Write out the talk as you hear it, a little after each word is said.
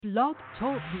Blog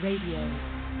Talk Radio.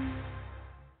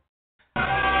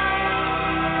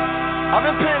 I've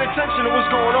been paying attention to what's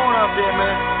going on out there,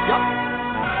 man. Yup.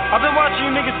 I've been watching you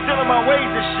niggas stealing my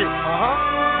waves and shit.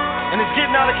 And it's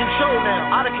getting out of control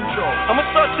now. Out of control. I'ma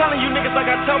start telling you niggas like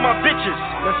I tell my bitches.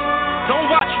 Listen. Don't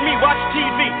watch me, watch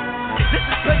TV. This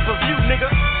is pay-per-view, nigga.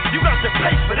 You got to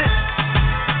pay for this.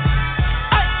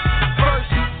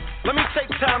 First, let me take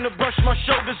time to brush my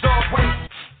shoulders off. Wait.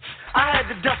 I had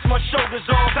to dust my shoulders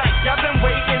off. Y'all been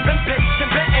waiting, been patient,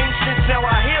 been anxious. Now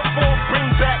I herefore bring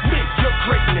back me, your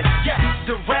greatness. Yes,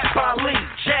 the rap I lead,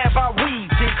 jab I weave,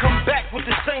 then come back with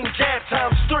the same jab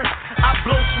times 3. I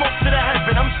blow smoke to the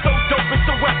heaven. I'm so dope,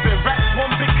 it's a weapon. Rap's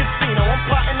one big casino. I'm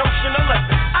plotting Ocean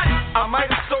 11. I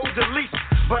might have sold the least,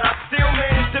 but I still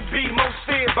managed to be most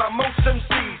feared by most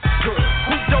MCs. Good.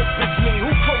 Who dope is me?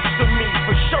 Who close to me?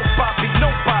 For sure, Bobby,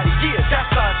 nobody. Yeah, that's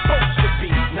how it's supposed to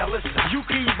be. Now listen, you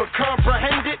can either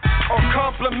comprehend it or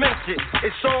compliment it.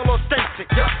 It's all authentic,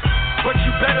 yeah. But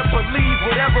you better believe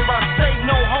whatever I say,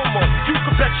 no homo. You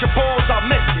can bet your balls I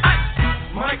meant it.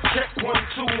 Mic check 1 2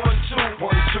 1 2 1 2.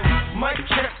 Mic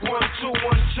check 1 2 1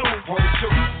 2 1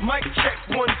 2. Mic check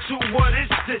 1 2. What is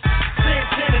this?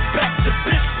 Santana's back to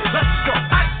business. Let's go.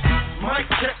 Mic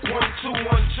check 1 2 1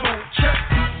 2. Check.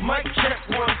 Mic check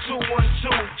 1 2 1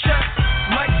 2. Check.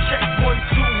 Mic check 1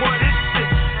 2. What is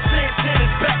this?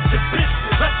 Santana's back to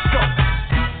business. Let's go.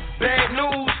 Bad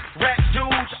news, rap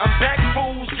dudes. I'm back,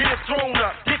 fools. Get it thrown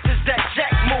up. This is that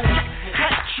jack move.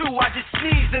 Hat true. I just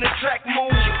sneezed in the track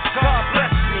move. God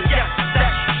bless me. Yes,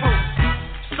 that's true.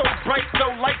 So bright, no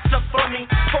lights up for me.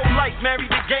 Full life, marry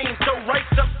the game. So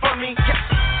rights up for me. Yes.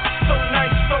 So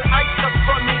nice, so ice up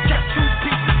for me. Got 2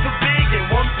 pieces for big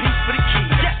and 1 piece for the key.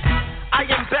 Yes. I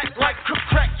am back like cook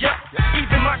crack. Yep.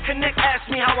 Even my connect asked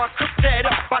me how I cooked that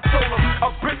up. I told him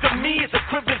a brick of me is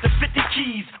equivalent to 50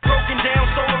 keys. Broken down,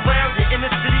 so around you in the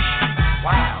city street.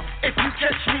 Wow. If you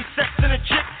catch me sexing a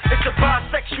chick, it's a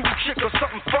bisexual chick or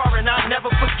something foreign I'll never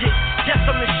forget. Yes,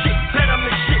 I'm the shit, bet I'm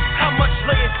the shit. How much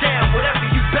lay it down? Whatever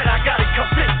you bet, I got it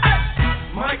covered.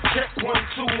 Mic check 1 2 1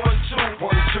 2 1 2.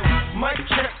 Mic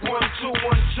check 1 2 1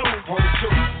 2 1 2.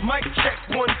 Mic check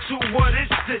 1 2. What is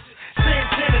this?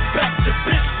 Santana's back to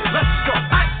business. Let's go.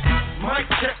 Mic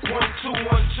check 1 2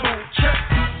 1 2. Check.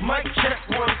 Mic check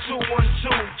 1 2 1 2.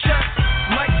 Check.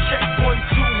 Mic check 1 2.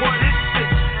 What is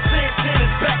this?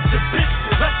 Santana's back to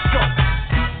business. Let's go.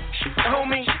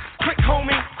 Homie, quick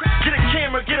homie, get a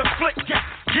camera, get a flick, yeah.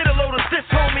 Get a load of this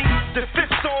homie. The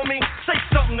fifth's on me. Say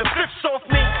something, the fifth's off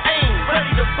me. Aim,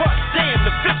 ready to bust. Damn,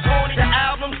 the fifth's horny. The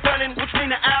album's running, which mean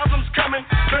the album's coming.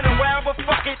 Been a while, but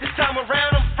fuck it, this time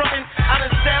around I'm frontin'. I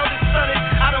done sounded stunning,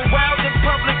 I done wowed in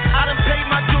public. I done paid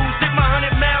my dues, did my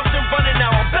 100 miles and running.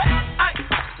 Now I'm back.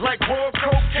 Like raw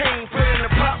cocaine, put in a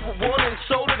pot with water and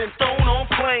soda, then thrown on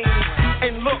flames.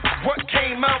 And look, what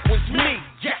came out was me.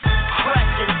 Yeah,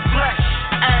 cracking flesh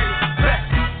at its best.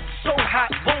 So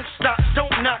hot, won't stop, don't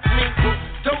knock me.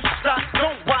 Don't stop,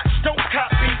 don't watch, don't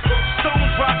copy. Stones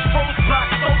watch, foes block,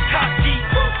 so cocky.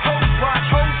 Hoes watch,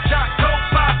 hoes jock, go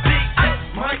Bobby.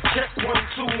 Mic check 1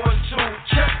 2 1 2.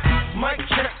 Check. Mic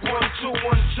check 1 2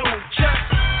 1 2. Check.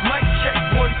 Mic check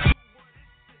 1 2.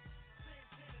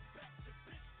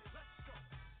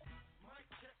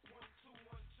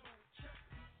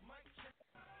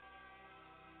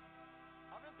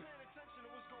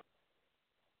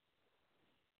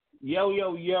 Yo,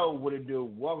 yo, yo, what it do?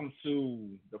 Welcome to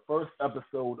the first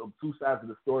episode of Two Sides of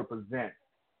the Story present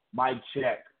Mic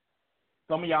Check.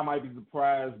 Some of y'all might be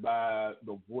surprised by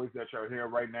the voice that you're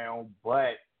hearing right now,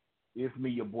 but it's me,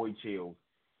 your boy Chills.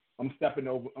 I'm stepping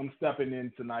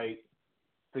in tonight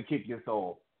to kick this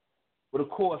off. But of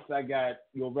course, I got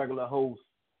your regular host,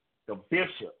 the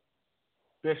Bishop.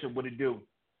 Bishop, what it do?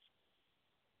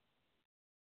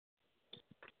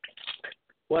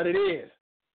 What it is.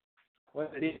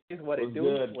 What it is, what it do,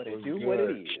 what it do, what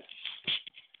it is.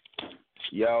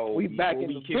 Yo, we back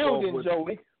in the building,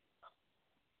 Joey.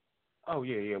 Oh,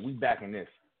 yeah, we back in this.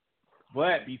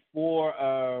 But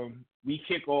before we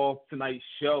kick off tonight's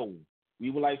show,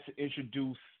 we would like to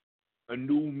introduce a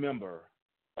new member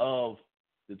of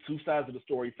the Two Sides of the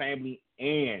Story family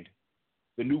and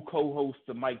the new co-host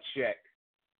to Mic Check.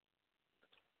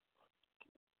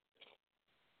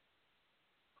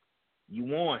 You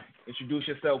want introduce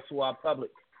yourself to our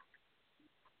public.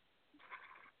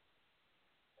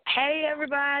 Hey,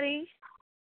 everybody.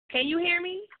 Can you hear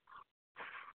me?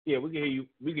 Yeah, we can hear you.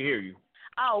 We can hear you.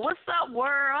 Oh, what's up,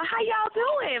 world? How y'all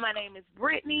doing? My name is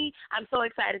Brittany. I'm so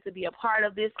excited to be a part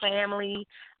of this family.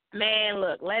 Man,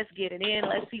 look, let's get it in.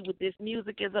 Let's see what this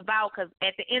music is about, because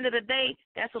at the end of the day,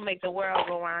 that's what makes the world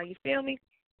go round. You feel me?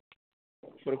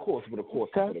 For the course.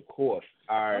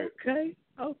 All right.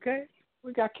 Okay.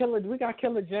 We got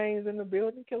Killer James in the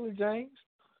building. Killer James.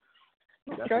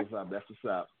 Okay. That's what's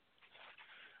up.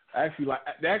 That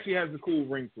actually has a cool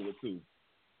ring to it too.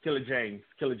 Killer James.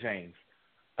 Killer James.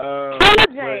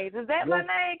 Is that my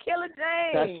name? Killer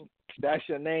James. That's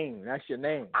your name.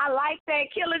 I like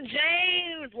that. Killer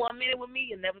James. 1 minute with me,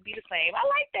 you'll never be the same. I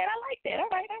like that.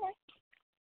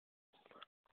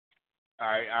 All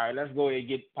right. All right. Let's go ahead and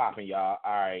get popping, y'all.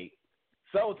 All right.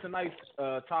 So tonight's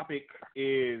topic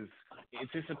is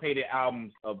anticipated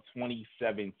albums of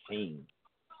 2017.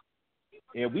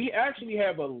 And we actually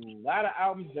have a lot of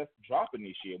albums that's dropping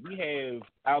this year. We have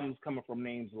albums coming from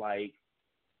names like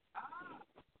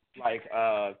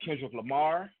Kendrick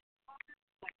Lamar.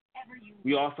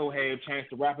 We also have Chance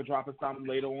the Rapper dropping something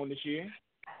later on this year.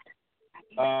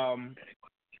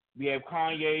 We have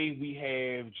Kanye. We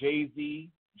have Jay-Z,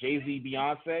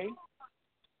 Beyonce.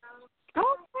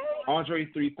 Okay. Andre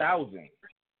 3000.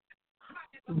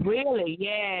 Really?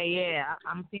 Yeah.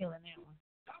 I'm feeling that one.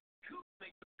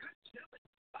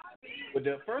 But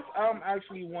the first album I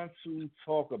actually want to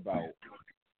talk about,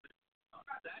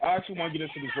 I actually want to get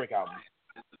into the Drake album.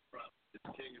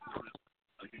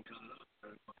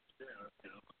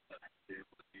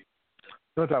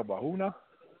 You want to talk about who now?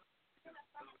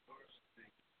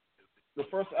 The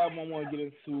first album I want to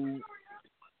get into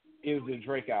is the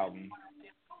Drake album.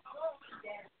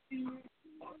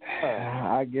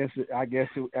 I guess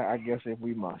if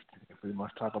we must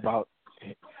talk about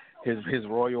his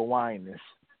royal wineness.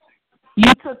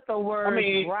 You took the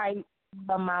words right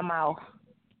from my mouth.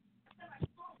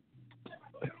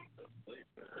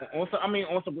 On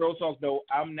some real talk though,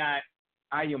 I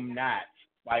am not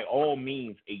by all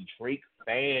means a Drake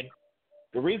fan.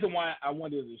 The reason why I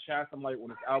wanted to shine some light on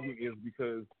this album is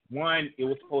because one, it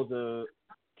was supposed to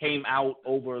came out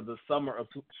over the summer of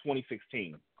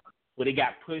 2016, but it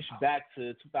got pushed back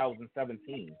to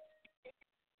 2017.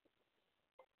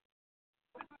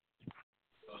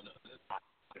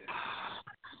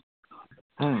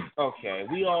 Okay,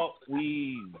 we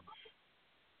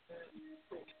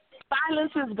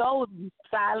Silence is golden.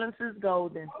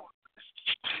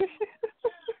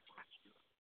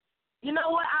 You know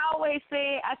what I always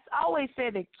say? I always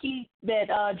said that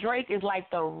Drake is like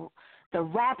the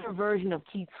rapper version of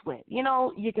Keith Sweat. You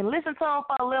know, you can listen to him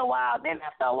for a little while, then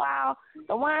after a while,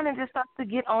 the whining just starts to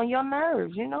get on your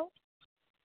nerves. You know,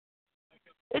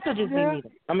 it could just be me.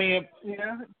 I mean,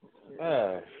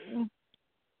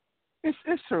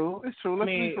 It's true. Let's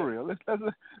be for real.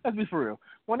 Let's be for real.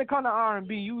 When it comes to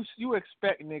R&B, you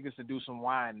expect niggas to do some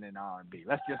whining in R&B.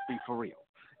 Let's just be for real.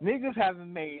 Niggas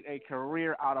haven't made a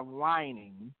career out of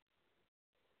whining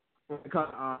when it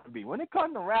comes to R&B. When it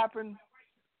comes to rapping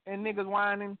and niggas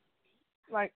whining,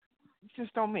 like,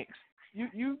 just don't mix.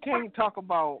 You can't talk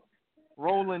about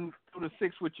rolling through the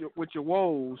six with your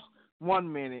woes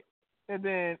 1 minute, and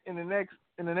then in the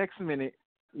next minute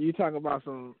you talk about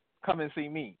some come and see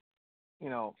me. You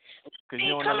know, because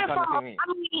you don't know what to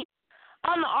see.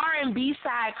 On the R&B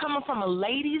side, coming from a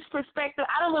lady's perspective,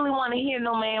 I don't really want to hear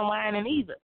no man whining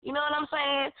either. You know what I'm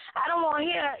saying? I don't want to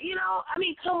hear,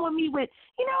 come with me with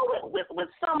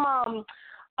some,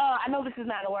 I know this is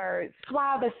not a word,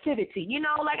 suavacity. You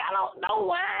know, like, I don't know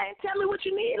why. Tell me what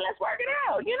you need. Let's work it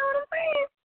out. You know what I'm saying?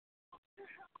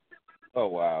 Oh,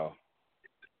 wow.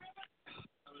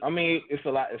 I mean, it's a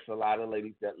lot of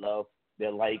ladies that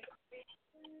like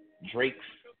Drake's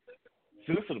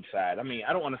sensitive side. I mean,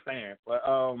 I don't understand, but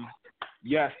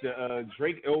yes, the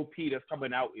Drake LP that's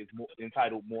coming out is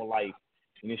entitled More Life,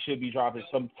 and it should be dropping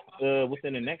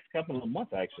within the next couple of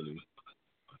months, actually.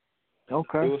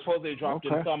 Okay. It was supposed to drop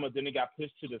in summer, then it got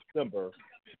pushed to December.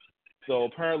 So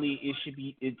apparently, it should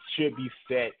be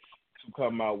set to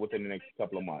come out within the next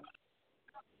couple of months.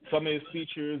 Some of his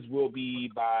features will be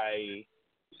by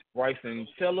Bryson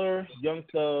Tiller, Young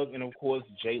Thug, and of course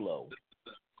J-Lo.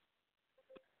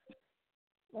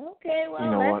 Okay, well,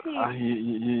 you know let's what? see.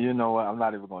 You know what? I'm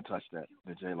not even gonna touch the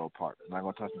J-Lo part. I'm not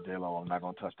gonna touch the J-Lo. I'm not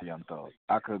gonna touch the Young Thug.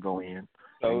 I could go in and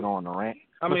go on the rant.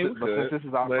 But since this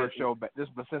is our first show back,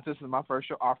 since this is my first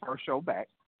show, our first show back,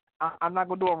 I'm not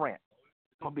gonna do a rant.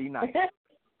 I'm gonna be nice.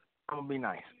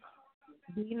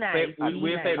 Be nice.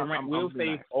 We'll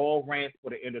save all rants for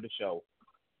the end of the show.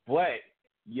 But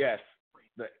yes,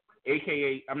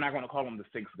 AKA, I'm not gonna call him the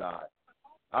Sixth God.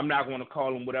 I'm not gonna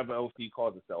call him whatever else he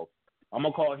calls himself. I'm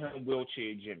gonna call him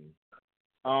Wheelchair Jimmy.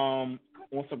 On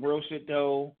some real shit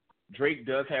though, Drake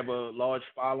does have a large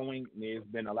following. There's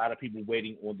been a lot of people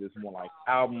waiting on this More Life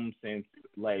album since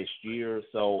last year,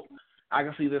 so I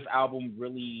can see this album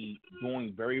really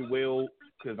doing very well.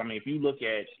 Because I mean, if you look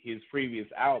at his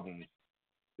previous albums,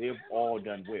 they've all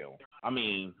done well. I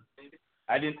mean,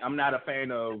 I'm not a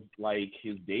fan of like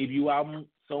his debut album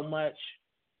so much.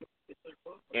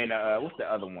 And what's the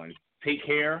other one? Take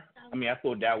Care. I mean, I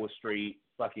thought that was straight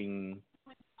fucking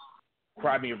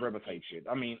Cry Me a River type shit.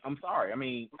 I mean, I'm sorry. I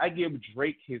mean, I give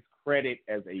Drake his credit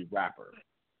as a rapper.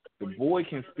 The boy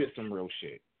can spit some real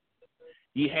shit.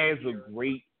 He has a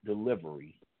great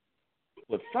delivery.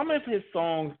 But some of his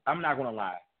songs, I'm not gonna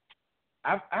lie,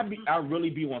 I really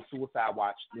be on suicide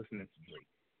watch listening to Drake.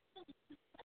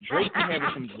 Drake be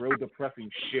having some real depressing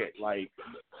shit. Like,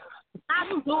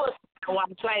 I'm suicide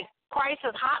watch, like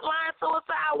Crisis Hotline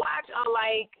suicide watch, or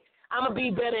like I'm gonna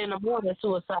be better in the morning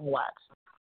suicide watch.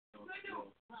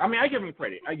 I mean, I give him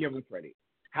credit.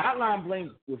 Hotline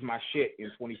Bling was my shit in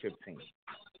 2015.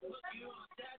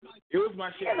 It was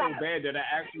my shit so bad that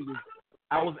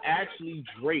I was actually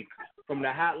Drake from the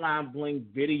Hotline Bling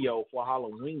video for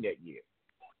Halloween that year.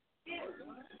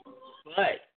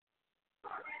 But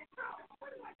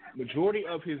majority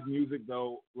of his music,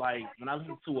 though, like when I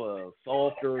listen to a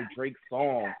softer Drake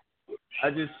song,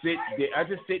 I just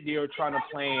sit there trying to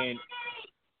plan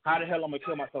how the hell I'm gonna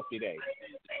kill myself today.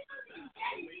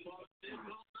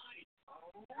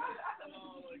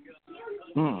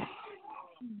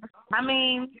 I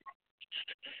mean,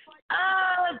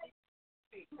 I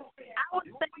would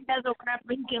say as a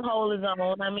rapper, he can hold his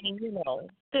own. I mean,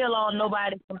 still on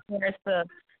nobody compares to,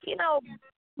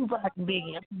 Tupac and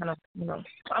Biggie.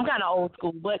 I'm kind of old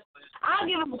school, but I'll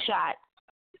give him a shot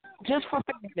just for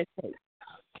fairness sake.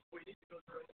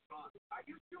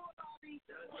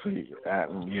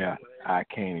 Yeah, I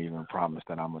can't even promise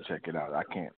that I'm gonna check it out. I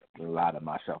can't lie to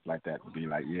myself like that and be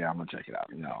like, yeah, I'm gonna check it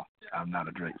out. No, I'm not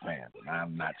a Drake fan.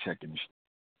 I'm not checking.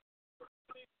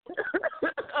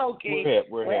 Okay.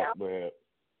 We're ahead.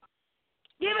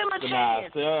 Give him a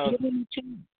chance.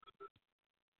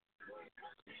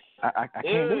 I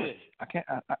can't do it.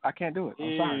 I can't do it.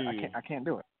 I'm sorry. I can't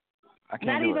do it. I can't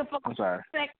Not do even it. for I'm sorry.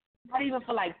 Not even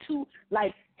for two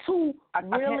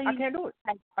really. I can't do it.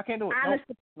 I can't do it.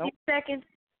 Honestly, Nope. seconds.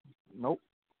 Nope.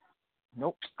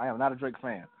 I am not a Drake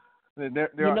fan. There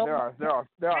are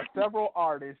several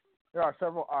artists. There are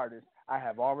several artists I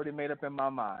have already made up in my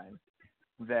mind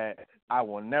that I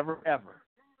will never, ever.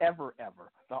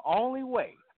 The only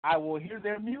way I will hear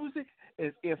their music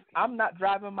is if I'm not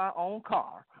driving my own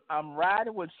car. I'm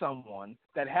riding with someone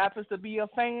that happens to be a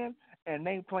fan, and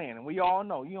they playing. And we all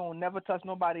know you don't never touch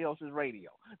nobody else's radio.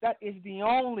 That is the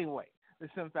only way. This,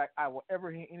 in fact, I will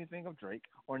ever hear anything of Drake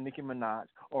or Nicki Minaj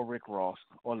or Rick Ross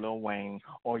or Lil Wayne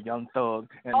or Young Thug,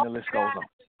 and the list goes on.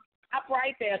 Stop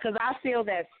right there, because I feel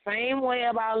that same way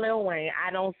about Lil Wayne.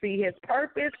 I don't see his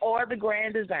purpose or the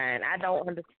grand design. I don't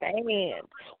understand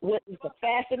what is the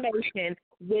fascination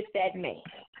with that man.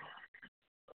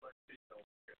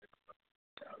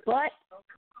 But,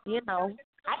 I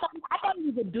thought it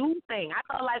was a dude thing. I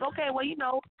thought, like, okay, well,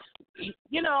 I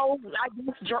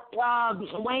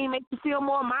guess Wayne makes you feel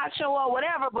more macho or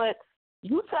whatever, but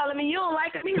you telling me you don't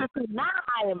like him either, because now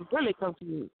I am really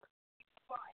confused.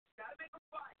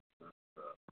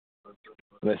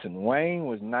 Listen, Wayne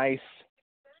was nice,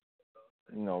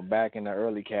 back in the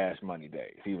early Cash Money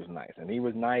days. He was nice. And he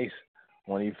was nice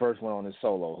when he first went on his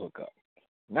solo hookup.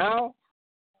 Now,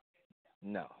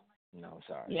 no,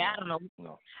 sorry. Yeah, I don't know.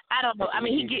 No. I don't know. I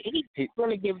mean, he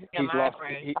really gives me a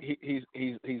migraine.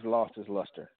 He's lost his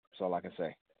luster. That's all I can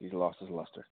say. He's lost his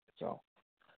luster. So,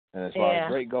 and as far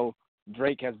as Drake goes,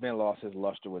 Drake has been lost his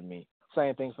luster with me.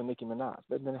 Same thing for Nicki Minaj.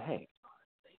 But then, hey.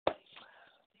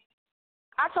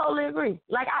 I totally agree.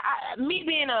 Like, me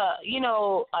being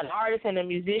an artist and a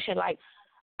musician, like,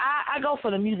 I go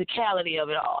for the musicality of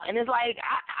it all. And it's like,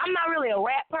 I'm not really a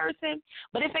rap person,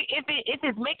 but if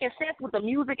it's making sense with the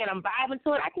music and I'm vibing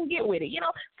to it, I can get with it.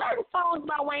 Certain songs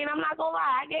by Wayne, I'm not going to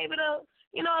lie, I gave it a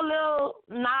little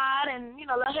nod and,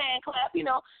 a little hand clap,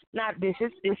 Now, this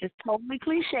is totally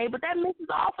cliche, but that Mrs.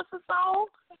 Officer song,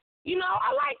 I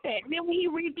like that. And then when he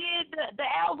redid the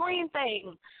Al Green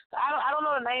thing, I don't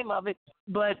know the name of it,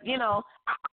 but, I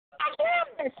love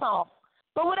that song.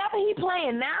 But whatever he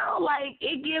playing now, like,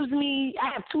 it gives me,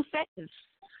 I have 2 seconds.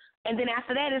 And then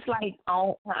after that, it's like,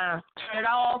 turn it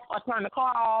off or turn the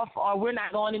car off, or we're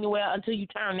not going anywhere until you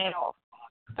turn that off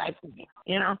type of thing,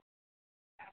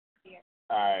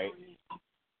 All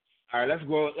right, let's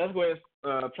go ahead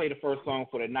and play the first song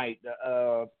for the night.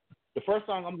 The first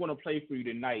song I'm going to play for you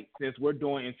tonight, since we're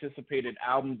doing anticipated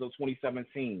albums of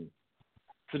 2017,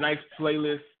 tonight's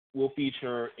playlist will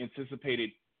feature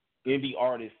anticipated indie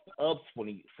artists of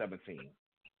 2017.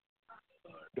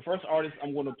 The first artist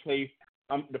I'm going to play,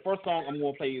 the first song I'm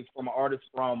going to play is from an artist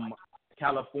from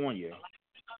California,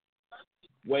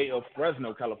 way of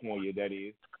Fresno, California, that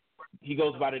is. He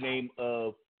goes by the name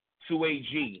of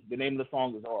 2AG. The name of the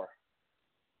song is R.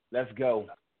 Let's go.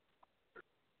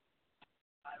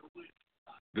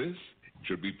 This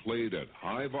should be played at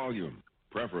high volume,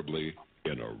 preferably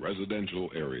in a residential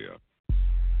area.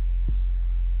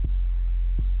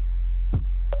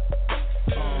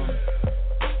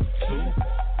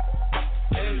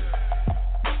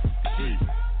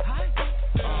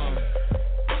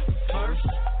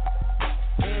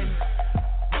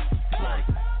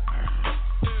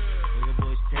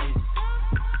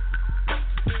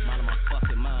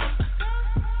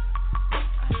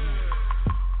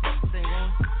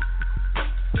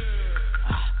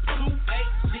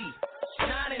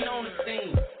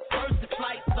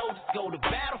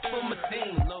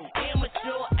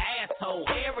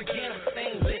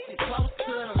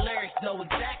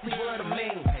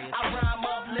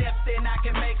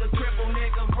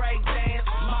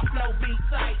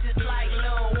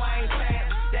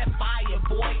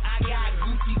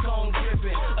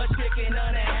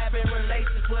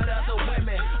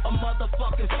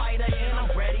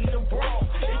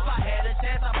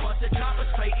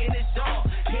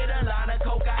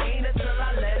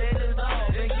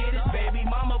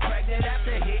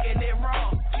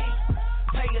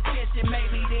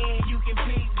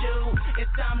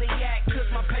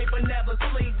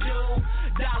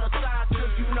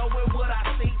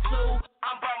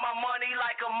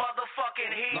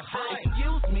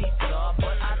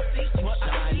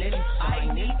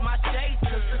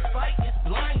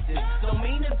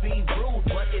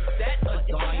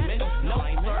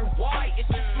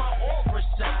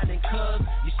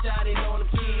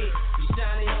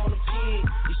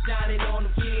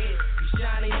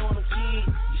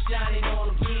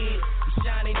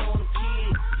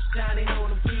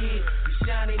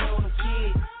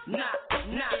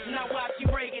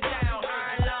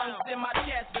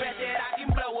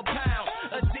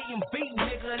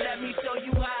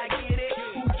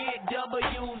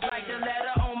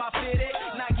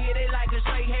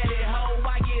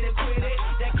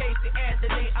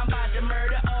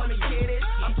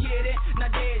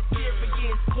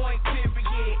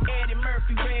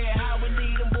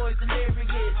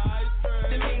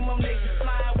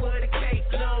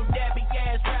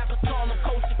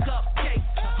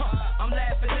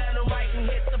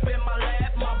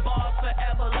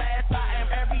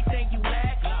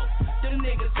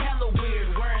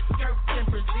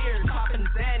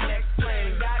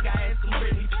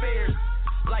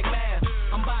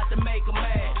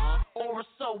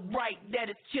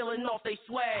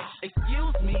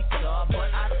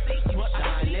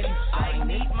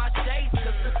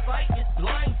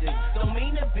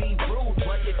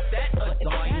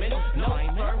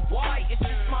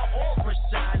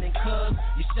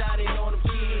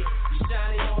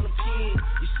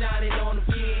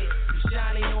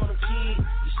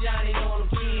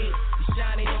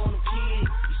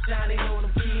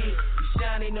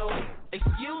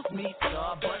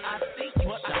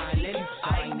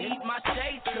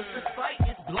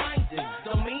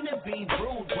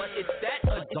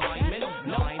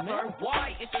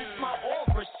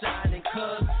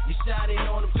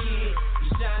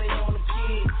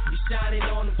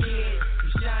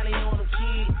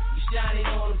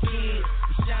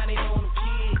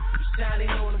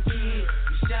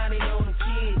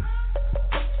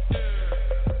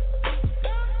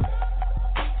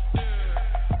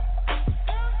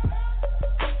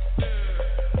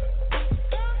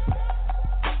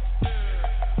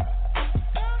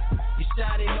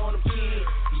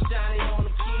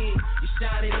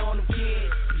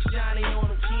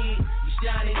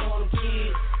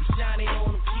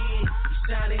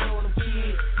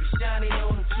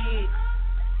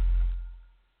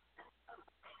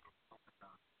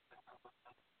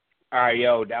 All right,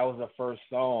 yo, that was the first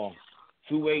song,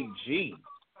 2AG.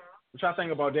 What y'all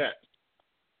think about that?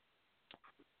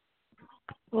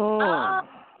 We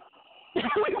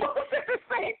both said the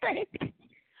same thing.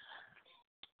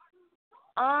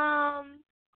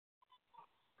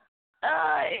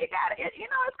 It's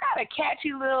got a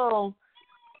catchy little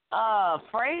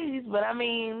phrase, but I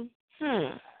mean,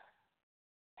 I'm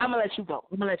gonna let you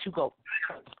go.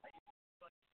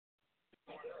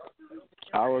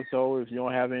 I was told if you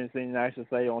don't have anything nice to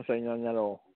say, don't say nothing at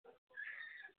all.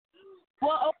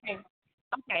 Well, okay.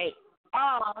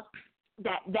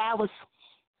 That was.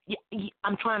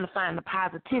 I'm trying to find the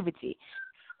positivity.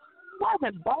 It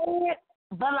wasn't bad,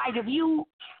 but like if you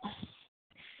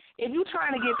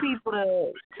trying to get people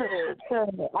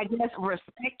to I guess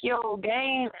respect your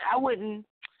game, I wouldn't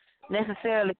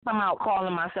necessarily come out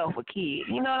calling myself a kid.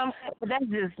 You know what I'm saying? But that's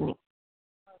just me.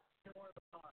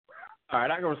 All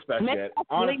right, I can respect that.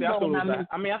 Honestly, I thought it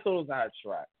was a hot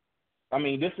track. I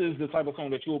mean, this is the type of song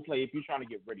that you'll play if you're trying to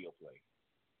get radio play.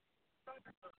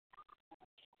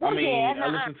 I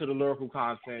listened to the lyrical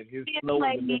content. His flow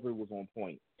and delivery was on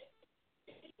point.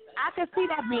 I can see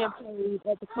that being played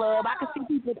at the club. I can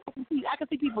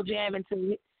see people jamming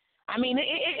to it. I mean,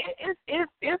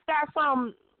 it's got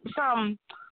some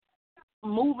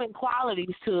moving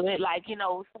qualities to it, like, you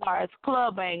know, as far as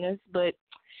club bangers. But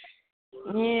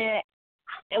yeah,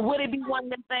 and would it be one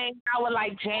of the things I would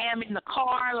like jam in the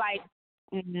car? Like,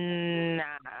 nah,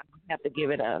 I have to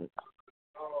give it a.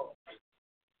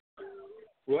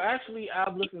 Well, actually,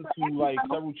 I've listened to like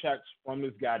several tracks from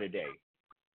this guy today.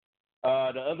 The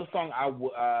other song I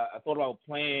thought about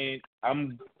playing, I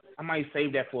might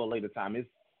save that for a later time. It's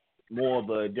more of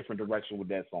a different direction with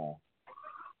that song.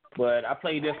 But I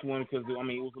played this one because, I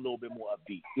mean, it was a little bit more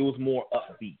upbeat. It was more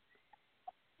upbeat.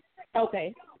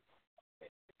 Okay.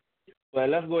 But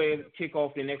let's go ahead and kick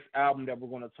off the next album that we're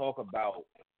going to talk about.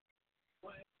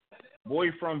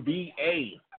 Boy from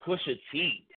BA, Pusha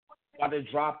T,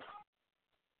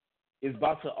 is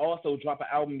about to also drop an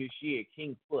album this year,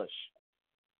 King Push.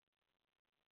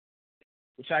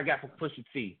 Which I got for Pusha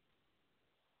T.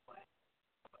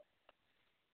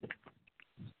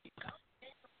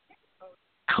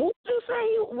 Who did you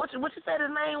say? What you said his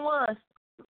name was?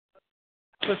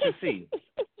 Pusha T.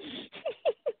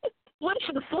 What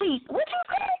you sleep? What you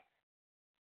say?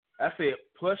 I said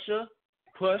Push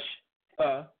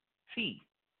T.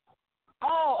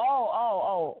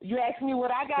 Oh. You asked me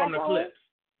what I got from the clips.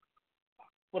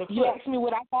 For the clips. You asked me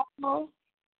what I got on?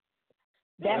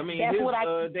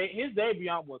 His debut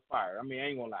album was fire. I mean, I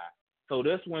ain't gonna lie. So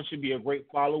this one should be a great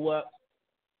follow-up.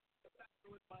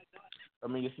 I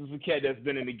mean, this is a cat that's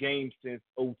been in the game since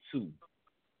 2002.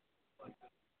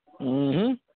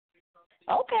 Mhm.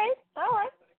 Okay. All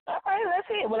right. Let's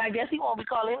hear it. Well, I guess he won't be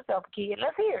calling himself a kid.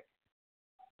 Let's hear it.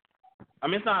 I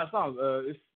mean, it's not a song.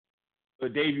 It's a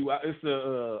debut. It's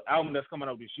a album that's coming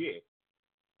out this year.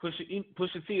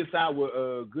 Pusha T is signed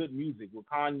with good music with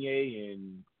Kanye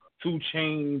and 2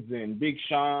 Chainz and Big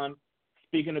Sean.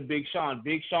 Speaking of Big Sean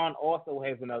also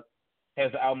has an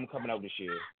album coming out this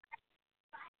year.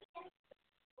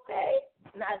 Okay,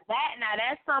 now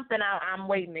that's something I'm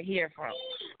waiting to hear from.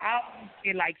 I don't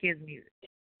feel like his music.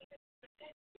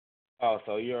 Oh,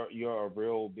 so you're a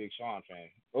real Big Sean fan?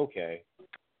 Okay.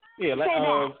 Yeah,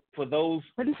 for those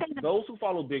who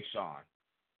follow Big Sean,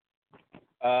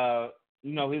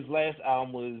 you know, his last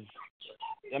album was,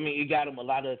 I mean, it got him a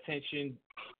lot of attention.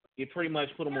 It pretty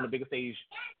much put him on the biggest stage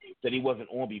that he wasn't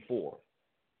on before.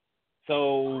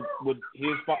 So with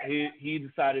he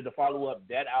decided to follow up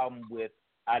that album with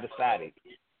I Decided.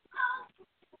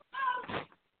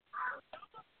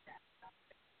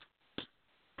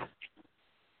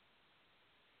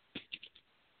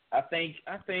 I think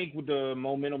with the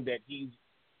momentum that he's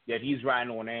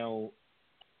riding on now,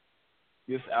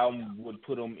 this album would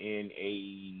put him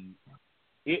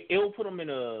it'll put him in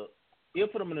a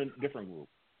different group.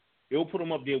 It'll put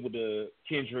him up there with the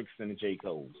Kendricks and the J.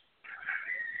 Cole's.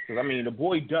 Because, I mean, the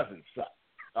boy doesn't suck.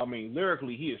 I mean,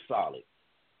 lyrically, he is solid.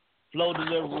 Flow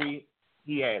delivery,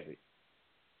 he has it.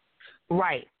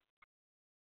 Right.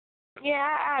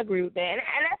 Yeah, I agree with that.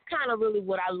 And that's kind of really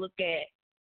what I look at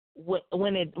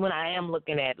when I am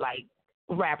looking at, like,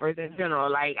 rappers in general.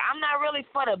 Like, I'm not really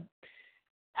for the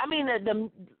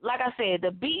like I said,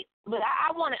 the beat, but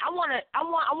I want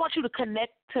you to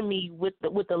connect to me with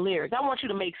the lyrics. I want you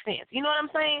to make sense. You know what I'm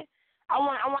saying? I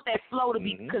want that flow to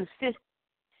be consistent,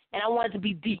 and I want it to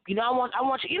be deep. You know, I want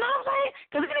you. You know what I'm saying?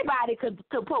 Because anybody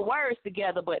could put words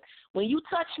together, but when you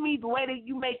touch me the way that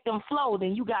you make them flow,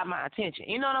 then you got my attention.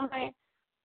 You know what I'm saying?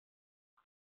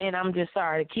 And I'm just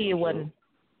sorry, the kid wasn't.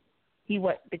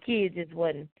 The kid just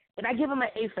wasn't. But I give him an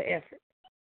A for effort.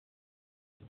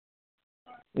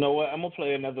 You know what? I'm going to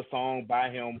play another song by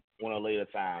him on a later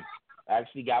time. I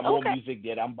actually got more music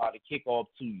that I'm about to kick off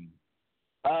to you.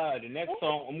 The next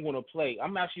song I'm going to play,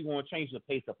 I'm actually going to change the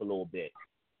pace up a little bit.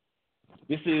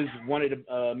 This is one of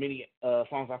the many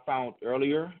songs I found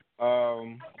earlier.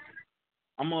 I'm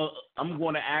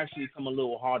going to actually come a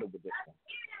little harder with this one.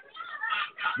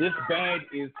 This band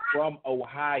is from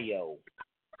Ohio.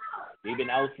 They've been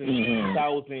out since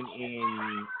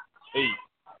 2008.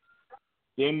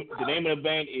 The name of the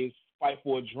band is Fight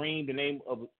for a Dream. The name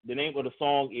of the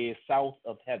song is South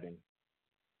of Heaven.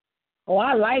 Oh,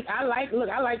 I like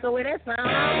the way that sounds.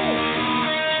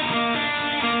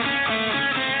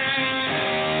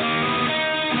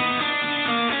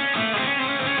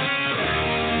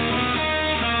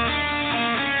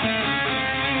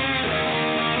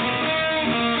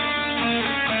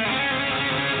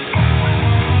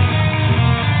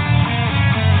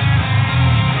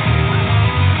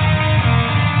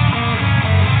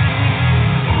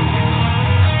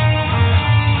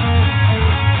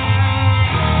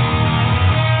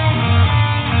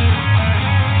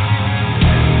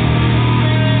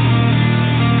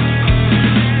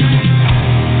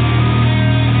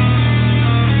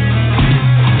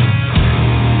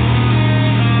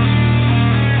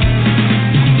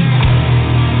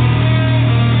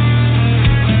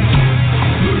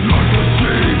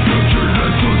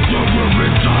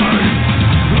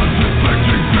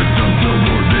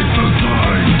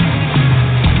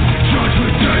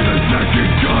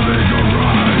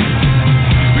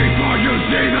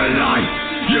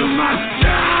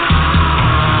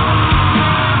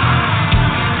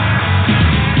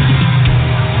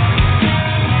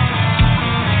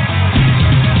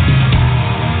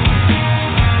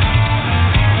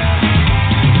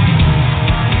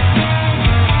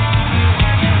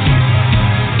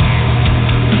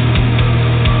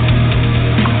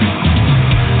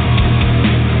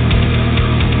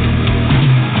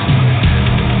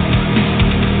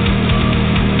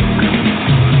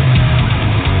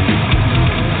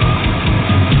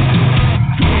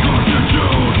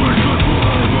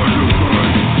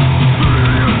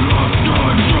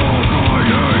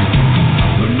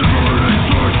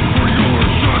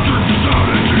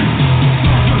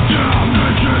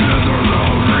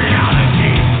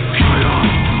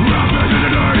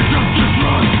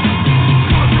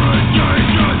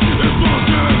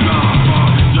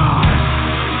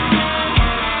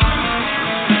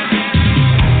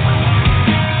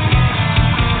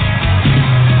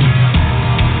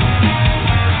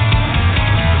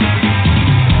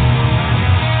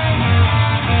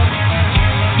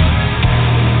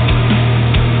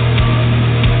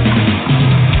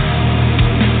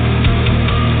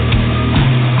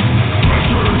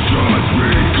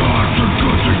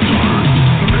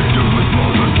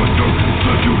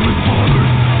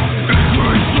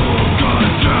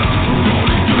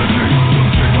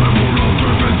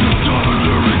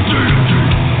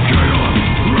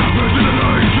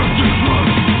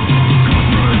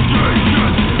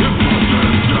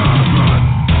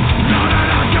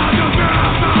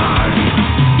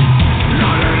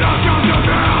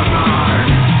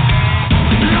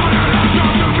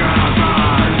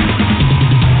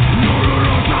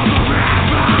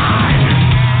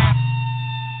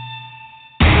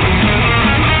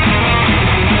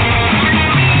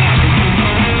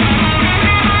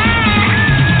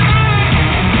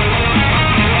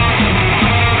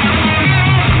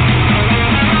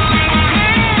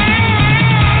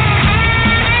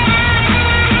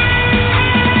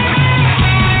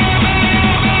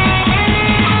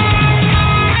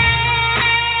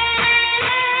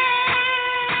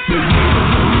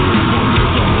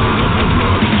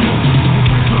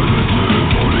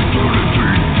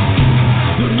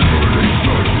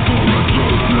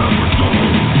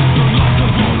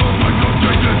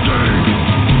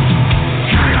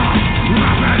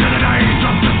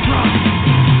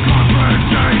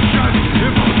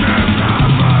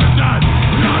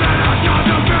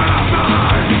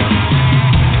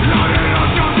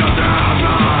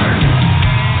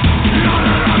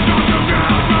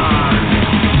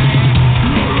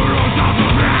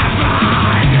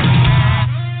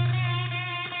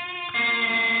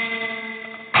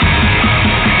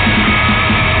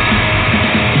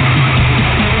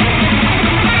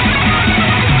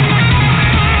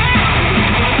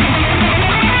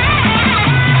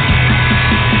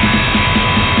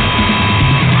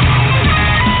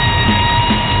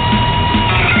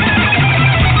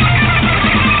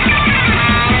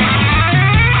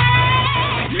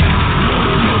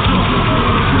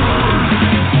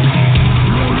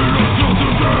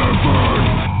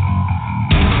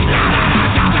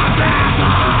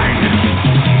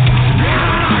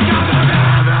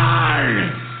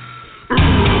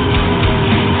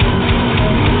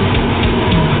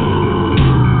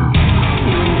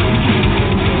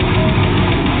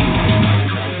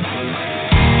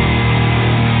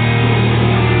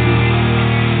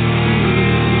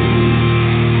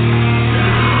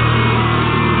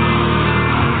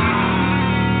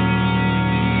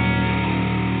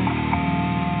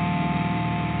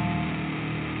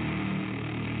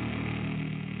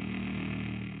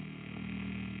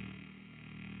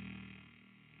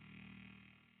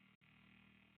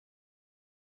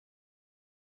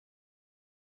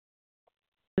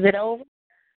 Is it over?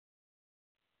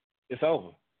 It's over.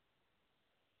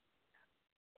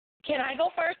 Can I go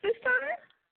first this time?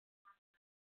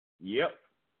 Yep.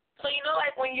 So,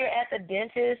 like when you're at the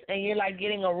dentist and you're like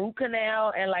getting a root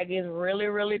canal and like it's really,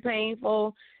 really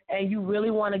painful and you really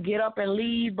want to get up and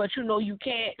leave, but you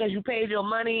can't because you paid your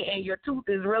money and your tooth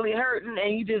is really hurting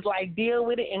and you just like deal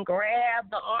with it and grab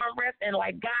the armrest and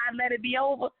like, God, let it be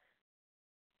over.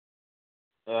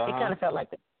 It kind of felt like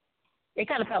that.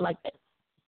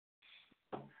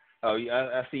 Oh,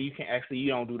 I see.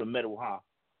 You don't do the middle, huh?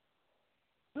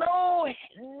 No,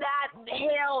 not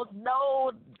hell.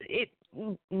 No,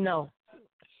 no.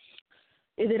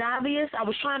 Is it obvious? I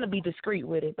was trying to be discreet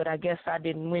with it, but I guess I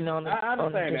didn't win on it. I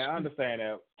understand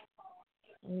that.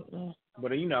 Mm-mm.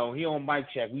 But here on Mic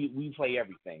Check, we play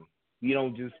everything. We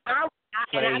don't just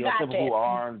play typical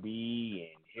R&B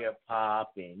and hip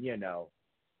hop and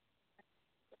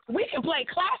We can play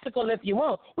classical if you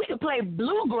want. We can play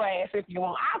bluegrass if you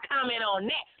want. I'll comment on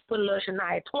that. Put a little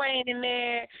Shania Twain in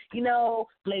there,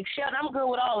 Blake Shelton. I'm good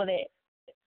with all of that.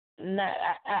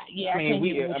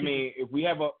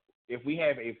 If we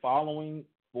have a following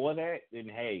for that, then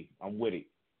hey, I'm with it.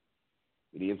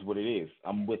 It is what it is.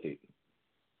 I'm with it.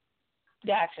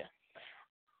 Gotcha.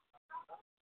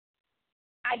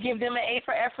 I give them an A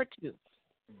for effort too.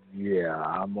 Yeah,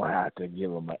 I'm gonna have to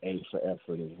give them an A for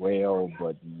effort as well.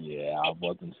 But yeah, I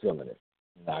wasn't feeling it.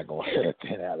 Not gonna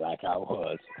say that like I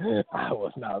was. I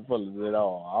was not feeling it at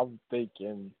all. I'm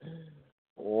thinking,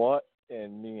 what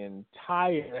in the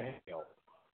entire hell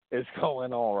is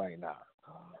going on right now?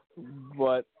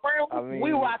 But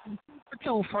we rocking 2 for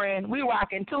 2, friend. We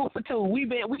rocking 2 for 2.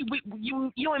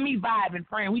 You and me vibing,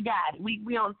 friend. We got it.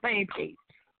 We on the same page.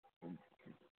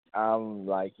 I'm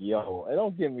like, yo, and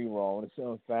don't get me wrong.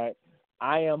 In fact,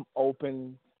 I am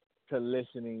open to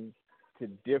listening to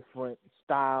different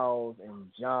styles and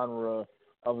genre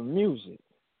of music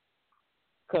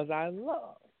because I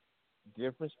love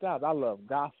different styles. I love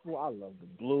gospel. I love the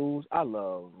blues. I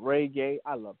love reggae.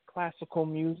 I love classical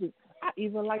music. I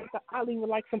even like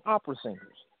some opera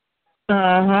singers.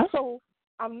 So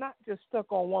I'm not just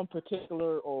stuck on one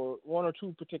or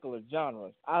two particular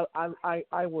genres. I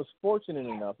was fortunate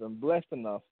enough and blessed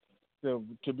enough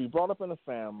to be brought up in a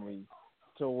family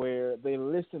to where they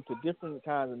listened to different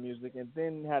kinds of music and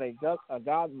then had a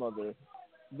godmother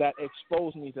that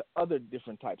exposed me to other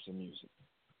different types of music.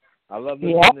 I love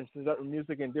listening to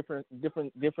music in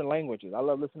different languages. I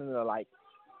love listening to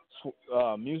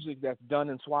music that's done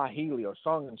in Swahili or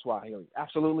sung in Swahili.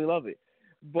 Absolutely love it.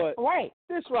 But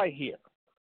this right here,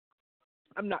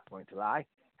 I'm not going to lie.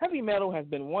 Heavy metal has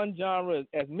been one genre,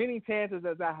 as many chances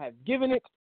as I have given it,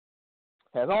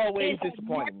 has always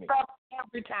disappointed me.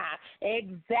 Every time.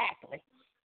 Exactly.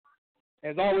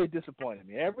 Has always disappointed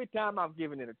me. Every time I've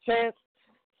given it a chance,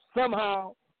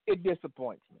 somehow it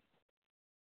disappoints me.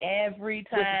 Every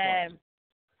time.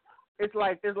 It's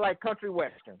like country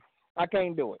western. I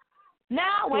can't do it.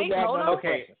 Now, wait, hold on.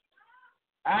 Okay.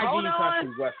 I give you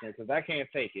country western because I can't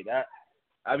take it.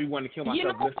 I be wanting to kill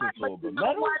myself listening to it.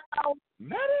 But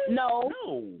metal?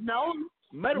 No.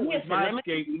 Metal is my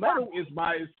escape. Metal is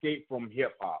my escape from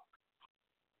hip hop.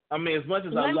 I mean, as much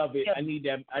as I love it, I need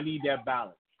that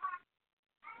balance.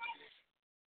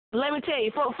 Let me tell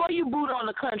you, before you boot on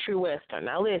the country western,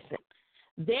 now listen,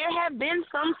 there have been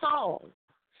some songs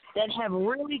that have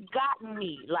really gotten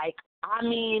me,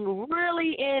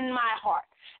 really in my heart.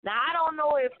 Now, I don't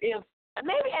know if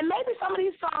maybe some of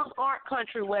these songs aren't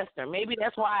country western. Maybe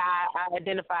that's why I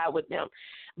identify with them.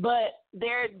 But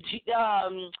there's a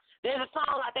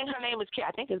song, I think her name is,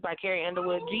 I think it's by Carrie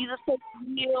Underwood, Jesus Takes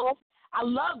the Wheel. I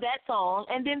love that song.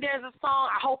 And then there's a song,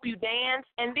 I Hope You Dance.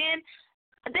 And then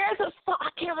there's a song, I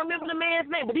can't remember the man's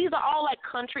name, but these are all like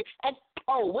country. And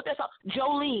what's that song?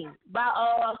 Jolene by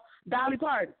Dolly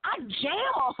Parton. I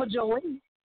jam off of Jolene.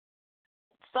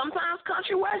 Sometimes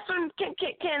country western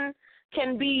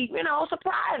can be,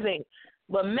 surprising.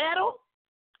 But metal,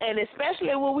 and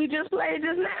especially what we just played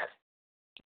just now,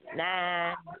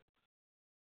 nah.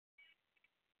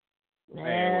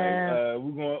 Anyway,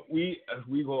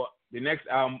 we go. The next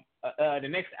album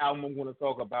I'm going to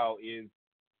talk about is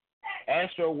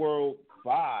Astro World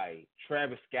by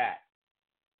Travis Scott.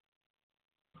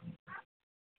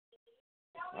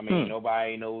 I mean,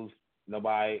 nobody knows.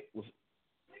 Nobody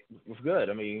was good.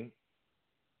 I mean,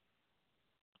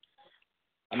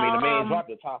 the man dropped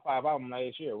the top 5 album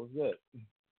last year. It was good.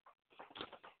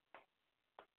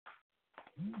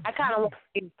 I kind of.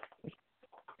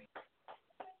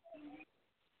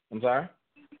 I'm sorry?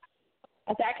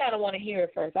 I kind of want to hear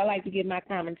it first. I like to give my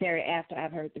commentary after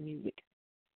I've heard the music.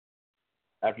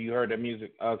 After you heard the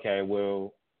music? Okay,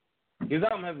 well, His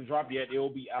album hasn't dropped yet. It'll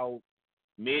be out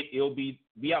It'll be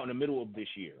out in the middle of this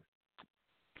year.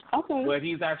 Okay. But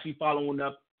he's actually following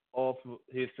up off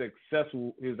his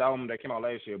album that came out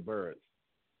last year, Birds.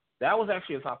 That was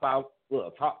actually a top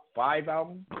five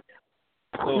album.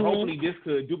 So hopefully this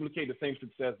could duplicate the same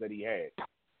success that he had.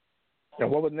 And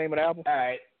what was the name of the album? All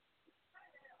right.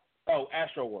 Oh,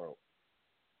 Astro World.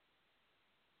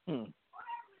 I'm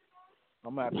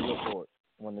gonna have to look for it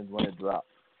when it drops.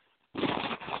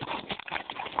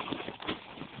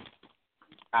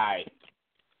 All right.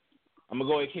 I'm gonna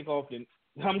go ahead and kick off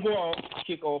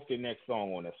the next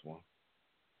song on this one.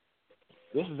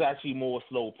 This is actually more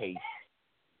slow paced.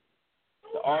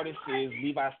 The artist is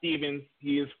Levi Stevens.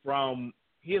 He is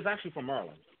actually from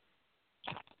Maryland.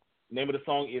 The name of the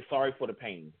song is Sorry for the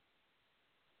Pain.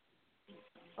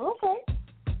 Okay.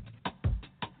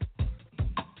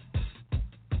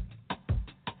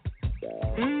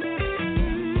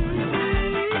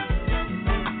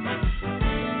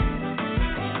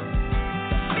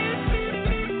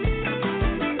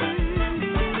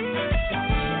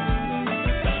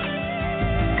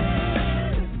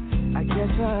 I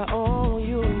guess I owe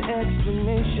you an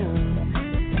explanation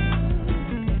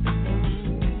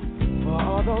for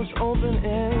all those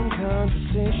open-end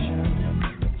conversations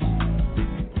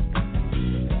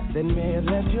that may have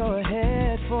left your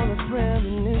head full of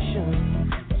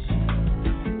premonitions.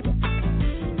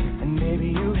 And maybe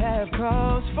you have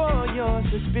cause for your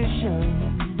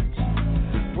suspicions.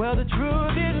 Well, the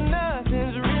truth is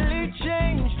nothing's really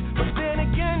changed, but then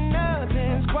again,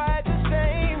 nothing's quite the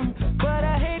same. But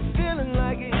I hate feeling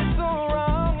like it's so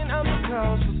wrong and I'm the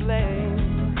cause for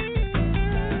blame.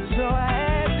 So I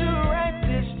had to write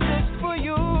this just for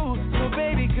you, so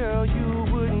baby girl, you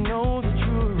would know the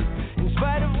truth. In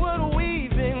spite of what we've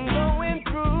been going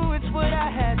through, it's what I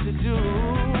had to do.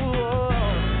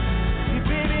 See,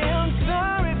 baby, I'm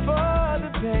sorry for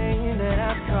the pain that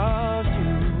I've caused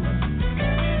you.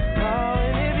 Oh,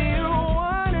 and if you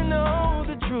wanna know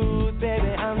the truth, baby,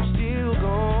 I'm still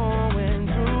going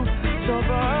through. So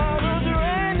for all those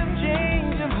random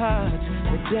change of hearts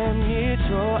that damn near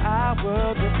tore our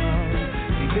world apart,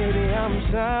 see, baby, I'm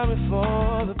sorry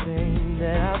for the pain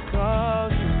that I've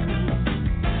caused you.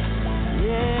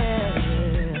 Yeah.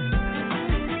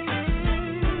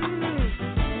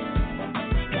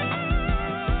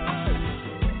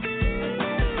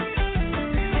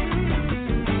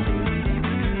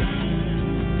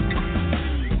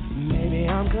 Maybe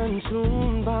I'm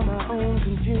consumed by my own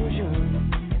confusion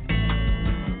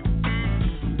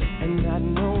and not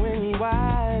knowing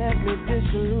why left me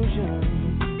disillusioned.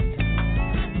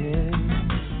 Yeah.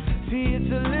 See,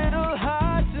 it's a little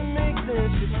hard to make the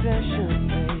succession,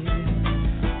 baby.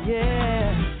 Yeah.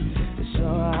 So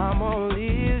I'm all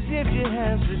ears if you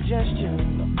have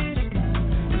suggestions.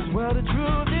 'Cause, well, the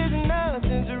truth is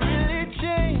nothing's really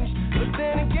changed, but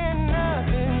then again,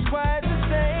 nothing's quite the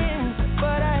same.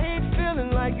 But I hate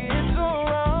feeling like it's all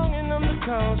wrong and I'm the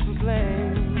cause for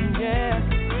blame. Yeah.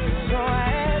 So I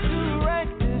had to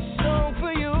write this song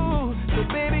for you, so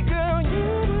baby girl, you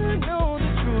would know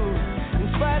the truth. In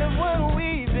spite of what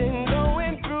we've been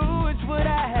going through, it's what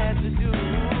I had to do.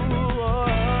 Oh,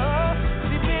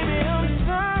 see, baby, I'm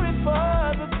sorry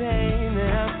for the pain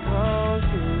that I've caused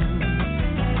you.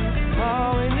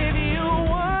 Oh, and if you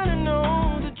wanna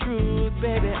know the truth,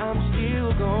 baby, I'm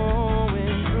still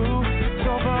going through.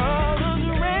 So for all those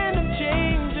random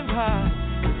change of heart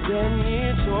that damn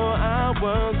near tore our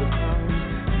worlds apart,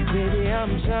 see, baby,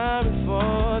 I'm sorry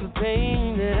for the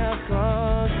pain that I've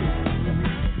caused you.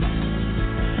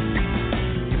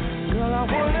 Girl, I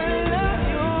wanna love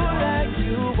you like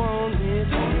you want me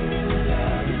to,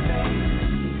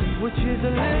 which is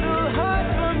a little hard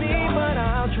for me, but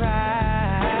I'll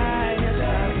try. Yes,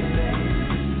 I will.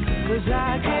 'Cause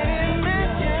I can't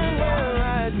imagine where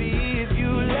I'd be if you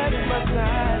left my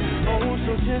side. Oh,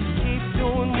 so just keep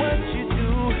doing what you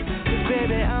do. 'Cause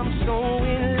baby, I'm so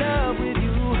in love with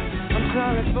you. I'm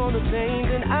sorry for the pain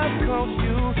that I've caused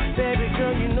you. Baby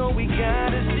girl, you know we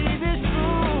gotta see this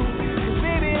through. 'Cause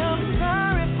baby, I'm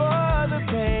sorry for the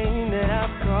pain that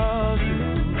I've caused you.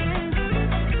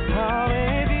 Oh,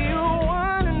 if you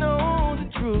wanna know the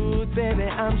truth, baby,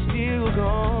 I'm still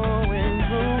going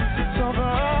through. So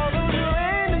for all those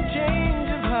random change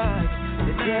of hearts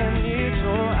that damn near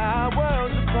tore our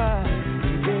worlds apart,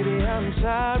 baby, I'm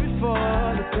sorry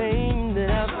for the pain that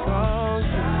I've caused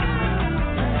you.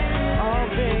 Oh,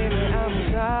 baby, I'm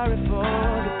sorry for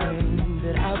the pain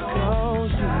that I've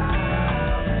caused you.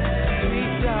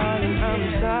 Sweet darling, I'm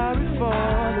sorry for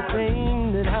the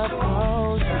pain that I've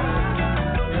caused you.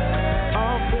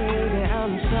 Oh, baby,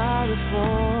 I'm sorry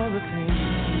for the pain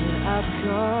that I've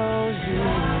caused you.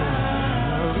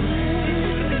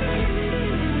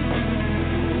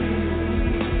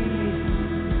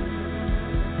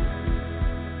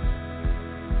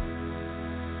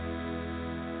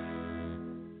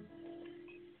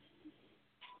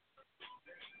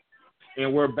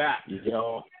 And we're back.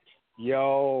 Yo,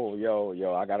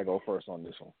 I gotta go first on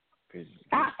this one, cause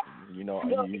you know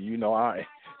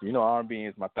R&B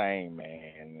is my thing,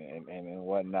 man, and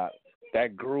whatnot.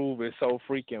 That groove is so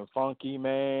freaking funky,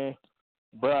 man,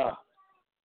 bruh.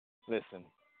 Listen,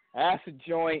 acid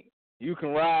joint you can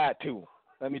ride to.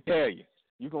 Let me tell you,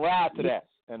 you can ride to that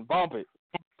and bump it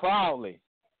proudly.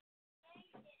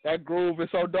 That groove is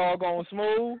so doggone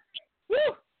smooth.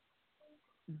 Woo!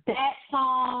 That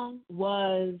song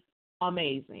was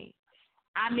amazing.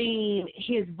 I mean,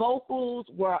 his vocals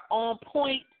were on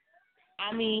point.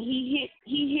 I mean, he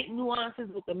hit nuances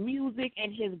with the music,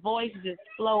 and his voice just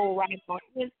flowed right on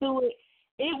into it.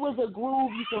 It was a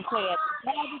groove you can play at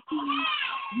the barbecue.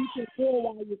 You can feel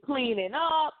while you're cleaning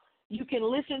up. You can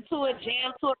listen to it,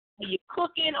 jam to it while you're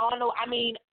cooking. I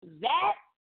mean,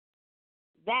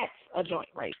 that's a joint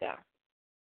right there.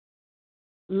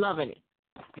 Loving it.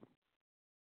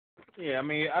 Yeah, I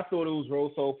mean, I thought it was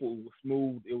real soulful. It was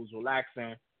smooth. It was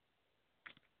relaxing.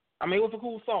 I mean, it was a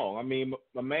cool song. I mean,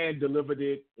 my man delivered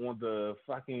it on with the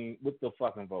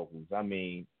fucking vocals. I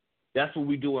mean, that's what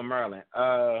we do in Maryland.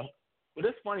 But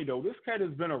it's funny though. This cat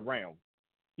has been around.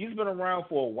 He's been around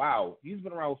for a while. He's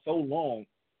been around so long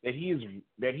that he's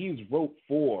wrote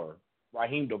for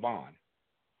Raheem DeVaughn.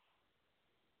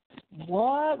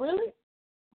 What? Really?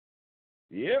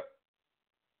 Yep.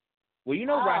 Well, you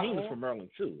know Raheem is from Maryland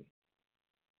too.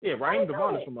 Yeah, Raheem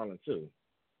DeVaughn is from Maryland too.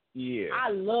 Yeah. I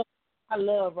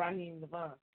love Raheem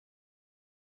DeVaughn.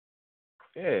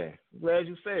 Yeah, I'm glad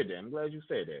you said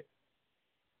that.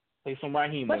 Play some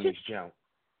Raheem on this jump.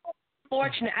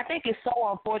 Fortunate. I think it's so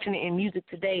unfortunate in music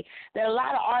today that a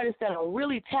lot of artists that are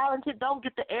really talented don't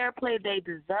get the airplay they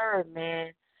deserve,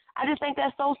 man. I just think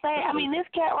that's so sad. I mean, this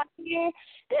cat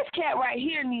right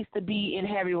here needs to be in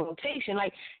heavy rotation.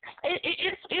 Like,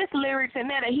 it's lyrics in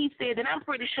there that he said that I'm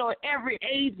pretty sure every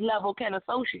age level can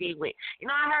associate with. You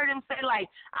know, I heard him say, like,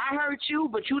 I hurt you,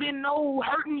 but you didn't know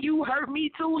hurting you hurt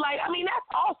me too. Like, I mean, that's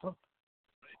awesome.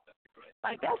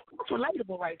 Like, that's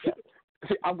relatable right there.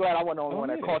 See, I'm glad I wasn't the only one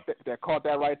that caught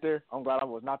that right there. I'm glad I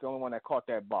was not the only one that caught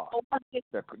that bar.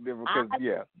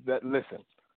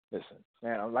 Listen,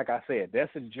 man, like I said,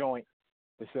 that's a joint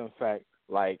that's in fact,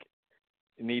 like,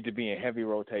 it need to be in heavy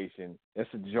rotation. That's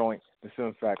a joint that's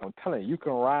in fact, I'm telling you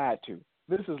can ride to.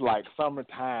 This is like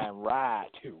summertime ride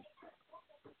to.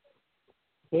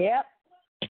 Yep.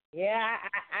 Yeah,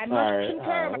 I must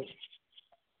concur.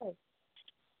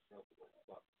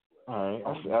 All right.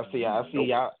 I see y'all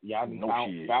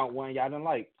found one y'all didn't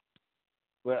like.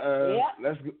 But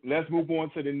let's move on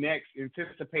to the next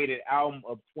anticipated album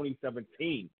of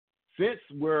 2017. Since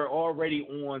we're already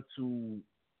on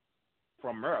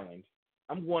from Maryland,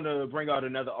 I'm going to bring out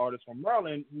another artist from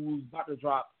Maryland who's about to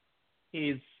drop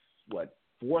his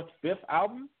fifth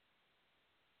album.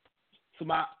 To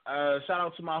my shout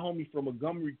out to my homie from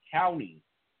Montgomery County,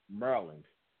 Maryland,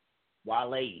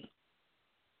 Wale.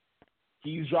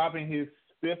 He's dropping his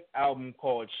fifth album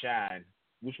called Shine,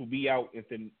 which will be out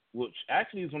which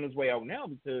actually is on his way out now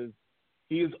because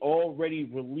he has already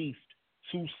released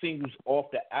 2 singles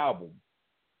off the album.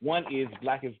 One is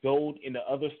Black is Gold, and the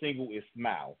other single is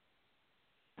Smile.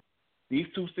 These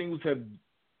 2 singles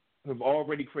have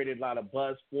already created a lot of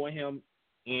buzz for him,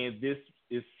 and this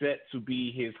is set to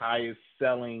be his highest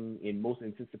selling and most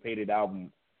anticipated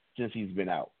album since he's been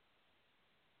out.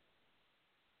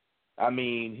 I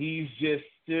mean, he's just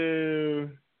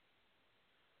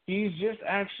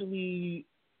actually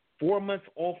 4 months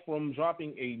off from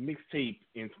dropping a mixtape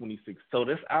in 26. So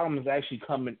this album is actually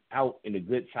coming out in a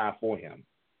good time for him.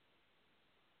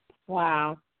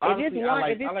 Wow. Honestly, I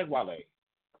like Wale.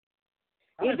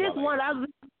 If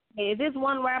there's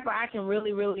one rapper I can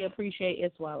really, really appreciate,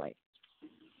 it's Wale.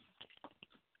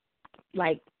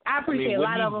 Like, I appreciate a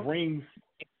lot of them.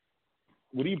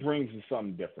 What he brings is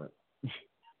something different.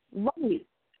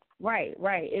 Right.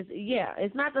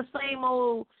 It's not the same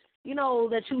old,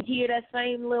 that you hear that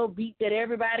same little beat that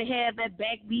everybody has, that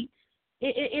backbeat.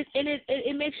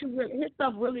 It makes you. His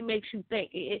stuff really makes you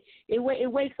think.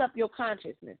 It wakes up your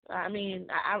consciousness. I mean,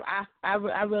 I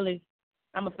really,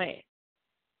 I'm a fan.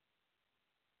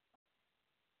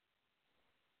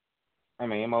 I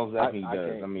mean, most definitely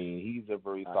does. I mean, he's a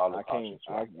very solid artist.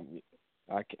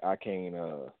 I can't.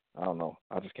 I don't know.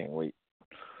 I just can't wait.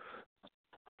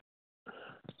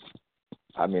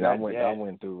 I mean, I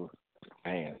went through.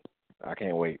 Man, I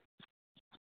can't wait.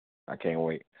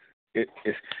 If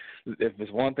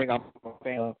there's one thing I'm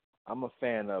a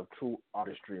fan of true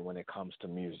artistry when it comes to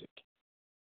music.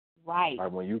 Right.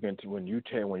 Like when you can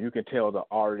tell the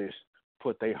artist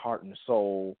put their heart and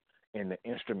soul in the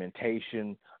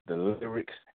instrumentation, the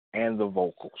lyrics, and the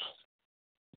vocals.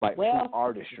 like true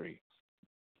artistry.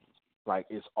 Like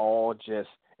it's all just,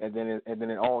 and then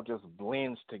it all just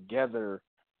blends together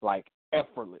like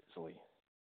effortlessly.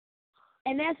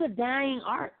 And that's a dying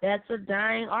art. That's a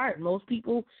dying art. Most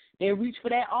people, they reach for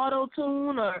that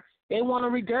auto-tune or they want to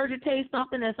regurgitate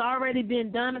something that's already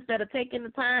been done instead of taking the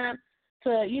time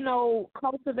to,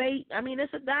 cultivate. I mean,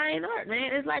 it's a dying art,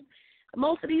 man. It's like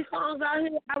most of these songs out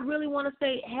here, I really want to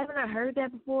say, haven't I heard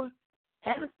that before?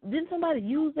 Didn't somebody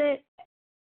use that?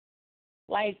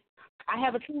 Like, I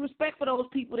have a true respect for those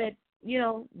people that,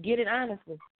 get it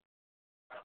honestly.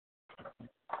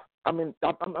 I mean,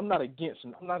 I'm not against,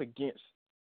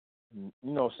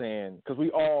 saying, because we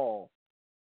all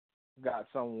got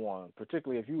someone,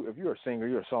 particularly if you're a singer,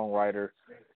 you're a songwriter,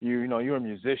 you're a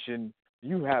musician,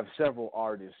 you have several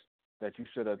artists that you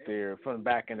sit up there from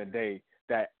back in the day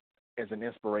that is an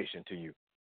inspiration to you.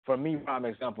 For me, prime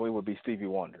example, it would be Stevie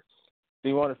Wonder.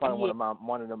 Stevie Wonder is probably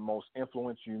one of the most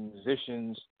influential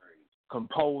musicians,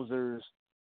 composers,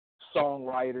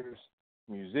 songwriters,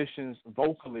 musicians,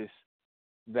 vocalists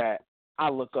that I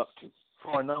look up to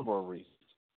for a number of reasons.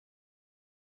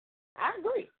 I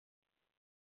agree.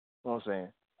 You know what I'm saying?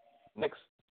 Next,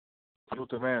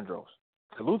 Luther Vandross.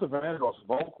 Luther Vandross'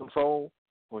 vocal control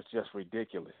was just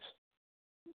ridiculous.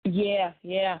 Yeah.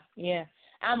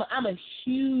 I'm a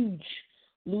huge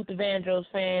Luther Vandross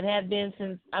fan. Have been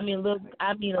since a little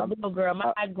girl.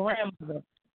 My grandmother,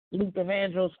 Luther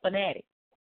Vandross fanatic.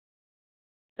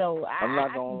 So I'm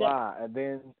not gonna lie. And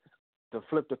then to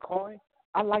flip the coin,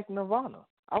 I like Nirvana.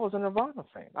 I was a Nirvana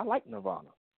fan. I like Nirvana.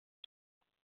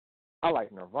 I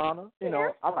like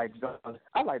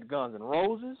Guns N'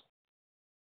 Roses.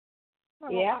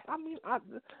 Yeah. I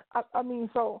mean,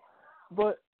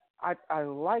 but I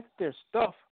like their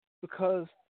stuff because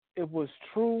it was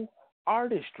true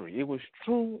artistry. It was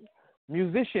true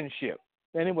musicianship,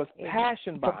 and it was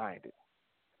passion behind it.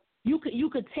 You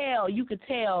could tell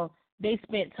they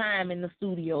spent time in the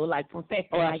studio, like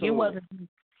perfecting. Like it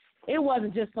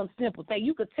wasn't just some simple thing.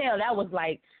 You could tell that was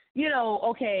like,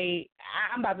 okay,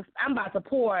 I'm about to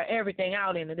pour everything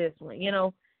out into this one.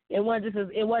 It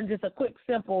wasn't just a quick,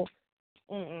 simple.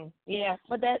 Yeah,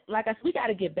 but that, like I said, we got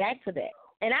to get back to that.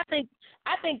 And I think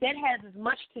that has as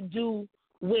much to do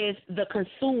with the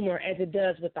consumer as it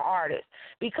does with the artist.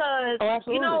 Because,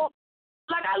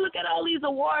 like I look at all these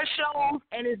award shows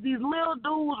and it's these little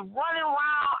dudes running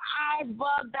around, eyes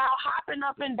bugged out, hopping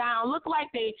up and down, look like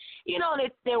they're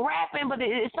rapping, but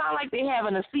it sounds like they're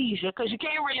having a seizure because you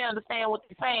can't really understand what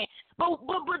they're saying. But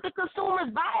the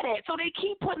consumers buy that, so they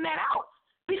keep putting that out.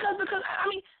 Because I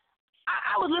mean,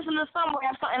 I was listening to some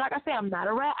rap song, and like I said, I'm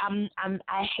not a rap.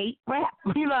 I hate rap.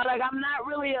 Like I'm not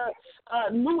really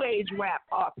a new age rap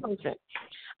person.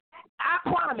 I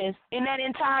promise, in that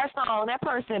entire song, that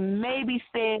person maybe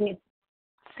said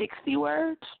 60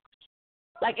 words.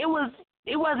 Like it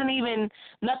wasn't even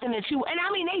nothing that you. And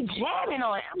I mean, they jamming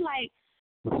on it. I'm like,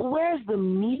 where's the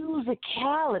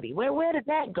musicality? Where did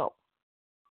that go?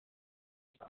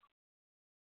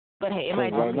 But hey, it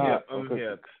might just be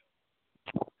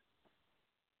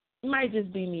It might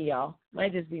just be me, y'all.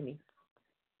 Might just be me.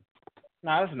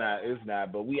 No, it's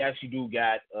not. But we actually do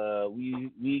got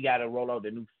we got to roll out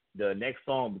the next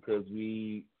song because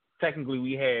we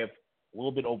have a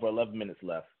little bit over 11 minutes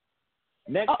left.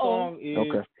 Next song is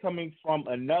coming from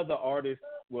another artist.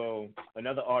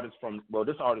 This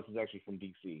artist is actually from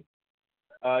DC.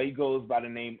 He goes by the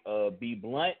name of B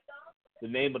Blunt. The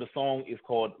name of the song is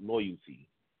called Loyalty.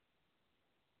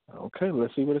 Okay,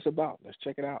 let's see what it's about. Let's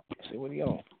check it out. Let's see what he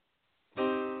on.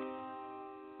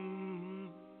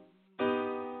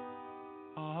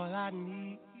 All I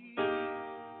need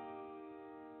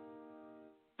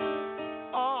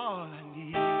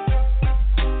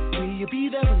will you be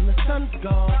there when the sun's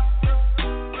gone?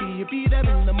 Will you be there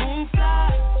when the moon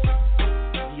flies?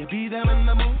 Will you be there when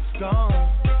the moon's gone?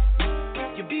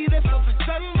 Will you be there for the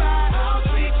sunrise? I'll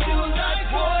treat you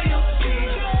like royalty.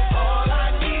 All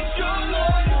I need is your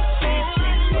loyalty.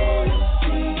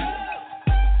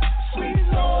 Sweet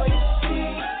loyalty.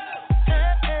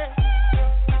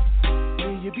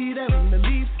 Will you be there when the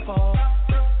leaves fall?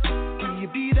 Will you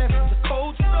be there when the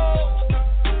cold snow?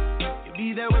 Will you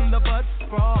be there when the buds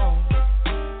sprawl?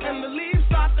 And the leaves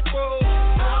start to grow.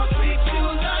 I'll treat you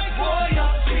like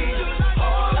royalty.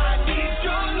 All I need is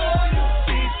your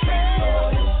loyalty.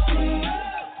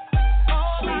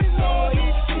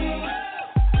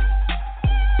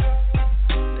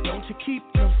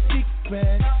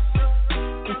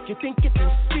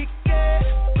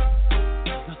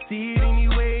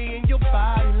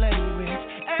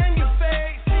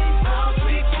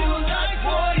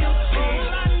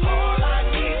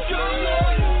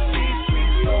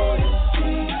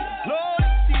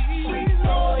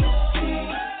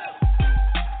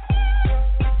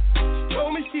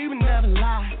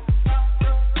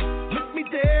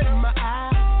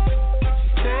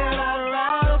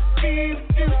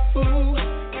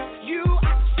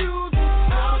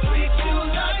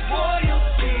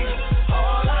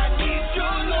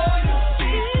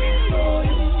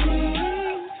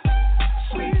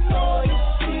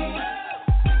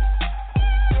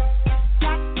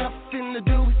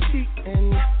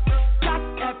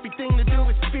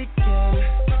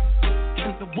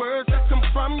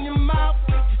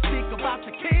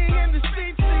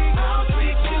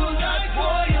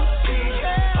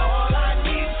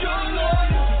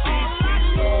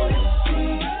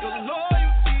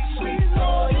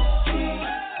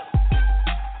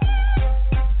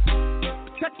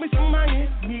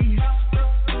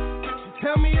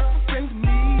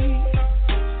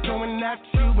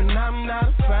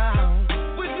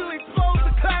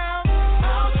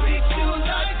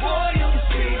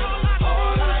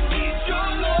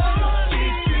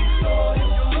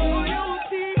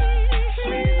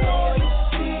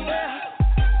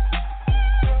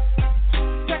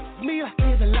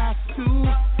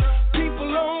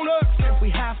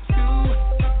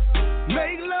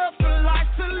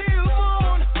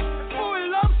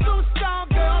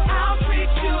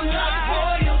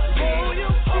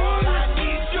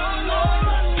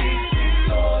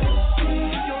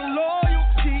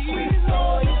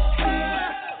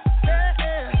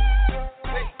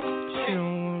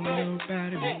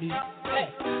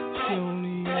 She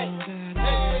only on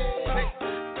that.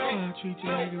 I treat you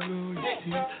like a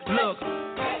royalty. Look,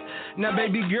 now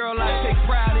baby girl, I take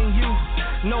pride in you.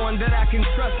 Knowing that I can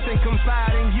trust and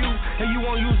confide in you. And you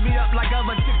won't use me up like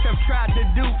other chicks have tried to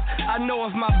do. I know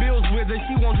if my bill's with her,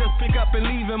 she won't just pick up and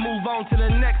leave and move on to the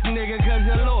next nigga, cause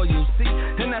you're loyal, see?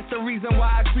 And that's the reason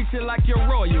why I treat you like you're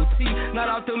royalty.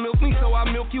 Not out to milk me, so I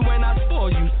milk you and I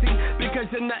spoil you, see? Because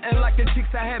you're nothing like the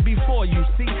chicks I had before you,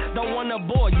 see? Don't wanna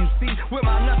bore you, see? With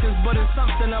my nothings, but it's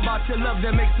something about your love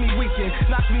that makes me weaken.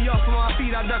 Knocks me off of my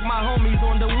feet, I duck my homies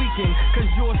on the weekend. Cause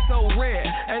you're so rare.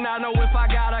 And I know if I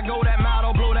gotta go that mile,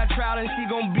 blow that trout and she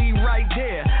gon' be right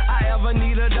there. I ever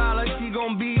need a dollar, she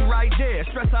gon' be right there.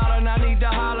 Stress out and I need to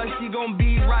holler, she gon'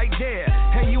 be right there.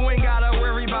 And you ain't gotta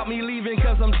worry about me leaving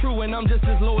cause I'm true and I'm just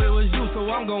as loyal as you, so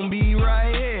I'm gon' be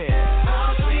right here.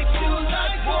 I'll treat you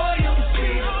like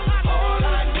royalty. All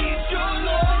I need your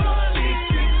loyalty.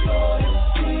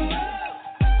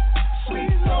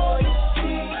 Sweet loyalty.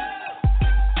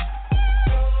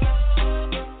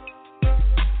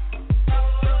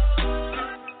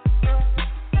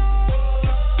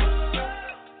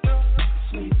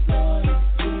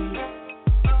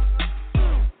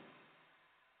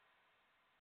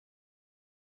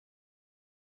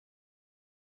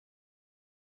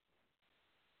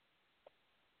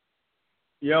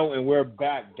 Yo, and we're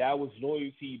back. That was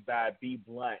Loyalty by B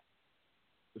Blunt.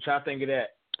 What y'all think of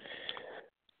that?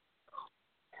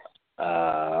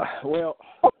 Well,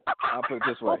 I'll put it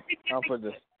this way.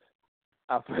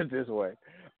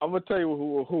 I'm gonna tell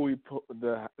you who he put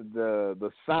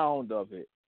the sound of it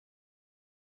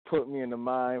put me in the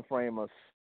mind frame of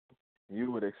you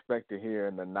would expect to hear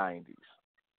in the 90s.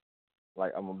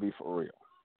 Like, I'm gonna be for real.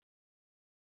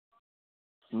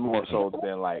 More so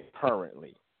than like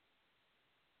currently.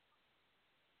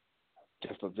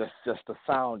 Just the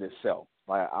sound itself.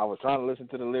 Like, I was trying to listen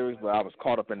to the lyrics, but I was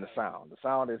caught up in the sound. The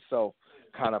sound itself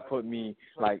kind of put me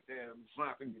like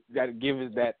that. Give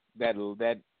it that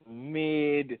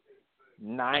mid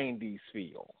 '90s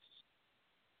feel.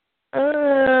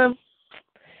 I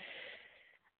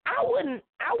wouldn't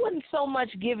so much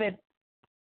give it.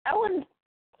 I wouldn't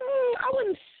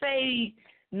say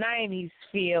 '90s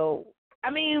feel.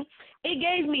 I mean, it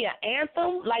gave me an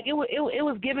anthem. Like it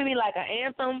was giving me like an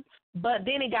anthem. But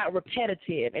then it got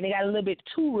repetitive, and it got a little bit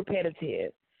too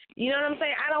repetitive. You know what I'm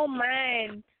saying? I don't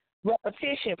mind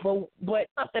repetition, but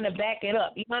something to back it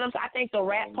up. You know what I'm saying? I think the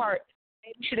rap part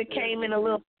maybe should have came in a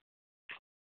little.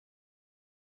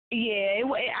 Yeah,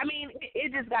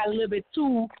 it just got a little bit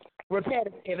too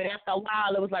repetitive, and after a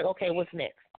while, it was like, okay, what's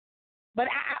next? But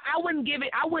I wouldn't give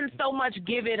it. I wouldn't so much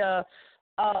give it a.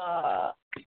 I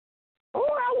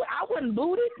wouldn't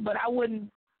boot it, but I wouldn't.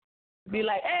 Be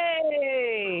like,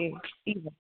 hey,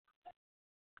 even.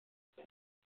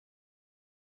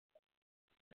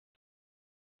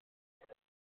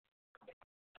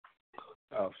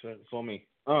 Oh, for me.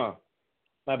 My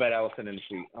bad. I was sitting in the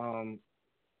street.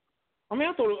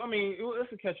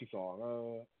 It's a catchy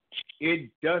song.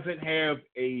 It doesn't have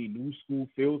a new school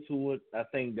feel to it. I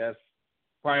think that's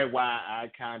probably why I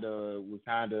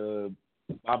was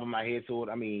bobbing my head to it.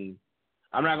 I mean,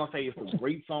 I'm not gonna say it's a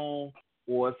great song.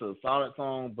 Or it's a solid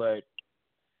song, but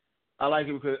I like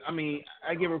it because I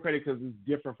give it credit because it's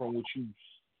different from what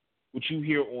you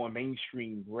hear on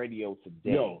mainstream radio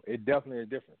today. Yo, it definitely is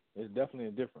different. It's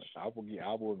definitely different. I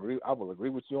will agree. I will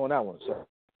agree with you on that one, sir.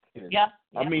 Yeah.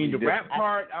 I mean, the rap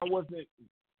part,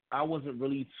 I wasn't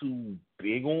really too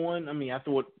big on. I mean, I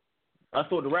thought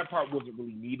the rap part wasn't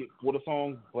really needed for the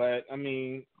song, but I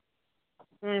mean,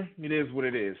 it is what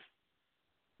it is.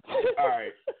 All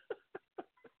right.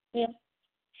 Yeah.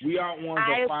 We are on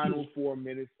the final 4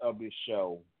 minutes of this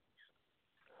show.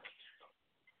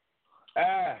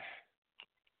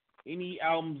 Any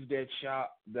albums that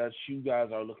you guys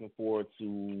are looking forward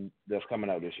to that's coming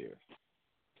out this year?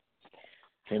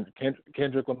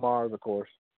 Kendrick Lamar, of course.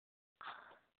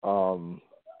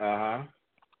 I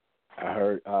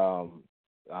heard.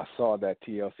 I saw that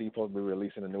TLC supposed to be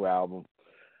releasing a new album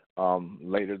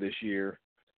later this year.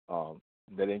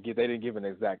 They didn't give an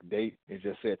exact date. It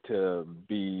just said to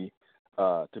be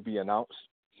announced.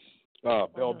 Bell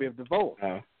Biv DeVoe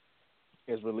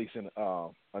is releasing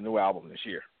a new album this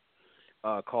year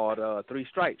called Three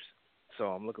Stripes. So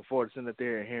I'm looking forward to sitting up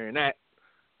there and hearing that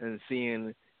and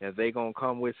seeing if they gonna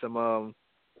come with some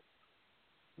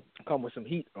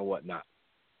heat or whatnot.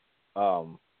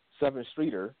 Seven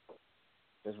Streeter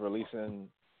is releasing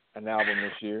an album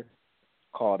this year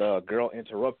called Girl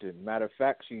Interrupted. Matter of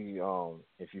fact, she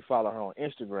if you follow her on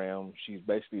Instagram, she's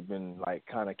basically been like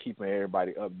kind of keeping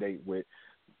everybody update with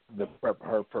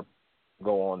her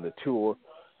go on the tour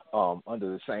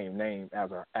under the same name as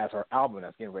her album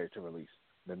that's getting ready to release,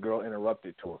 the Girl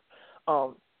Interrupted tour.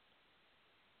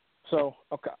 So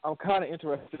I'm kind of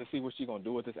interested to see what she's gonna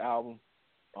do with this album.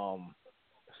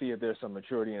 See if there's some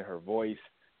maturity in her voice,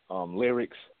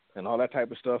 lyrics, and all that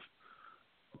type of stuff.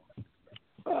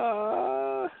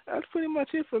 That's pretty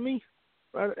much it for me,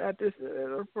 right at this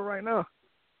for right now.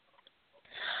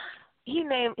 He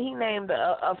named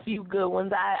a few good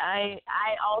ones. I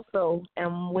also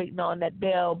am waiting on that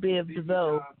Belle Biv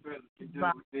DeVoe.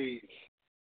 Really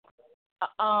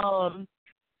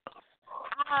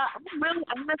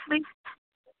honestly,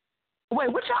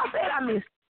 wait, what y'all said? I missed.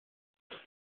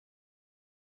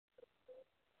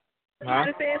 Huh?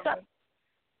 You said something?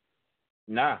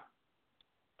 Nah.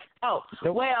 Oh,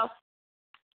 well,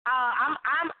 I'm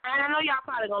and I know y'all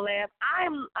probably gonna laugh.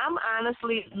 I'm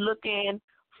honestly looking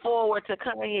forward to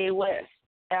Kanye West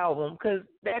album because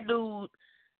that dude,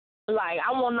 like,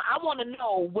 I want to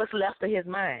know what's left of his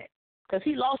mind because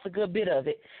he lost a good bit of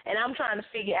it, and I'm trying to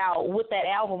figure out what that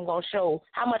album gonna show.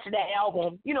 How much of that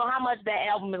album, how much that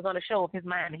album is gonna show of his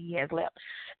mind that he has left.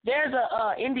 There's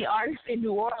a indie artist in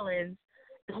New Orleans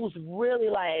who's really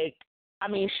like, I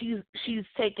mean, she's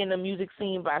taking the music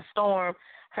scene by storm.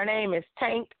 Her name is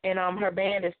Tank, and her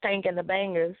band is Tank and the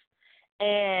Bangers,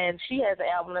 and she has an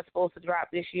album that's supposed to drop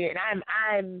this year, and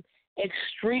I'm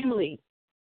extremely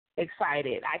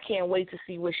excited. I can't wait to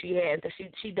see what she has.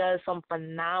 She does some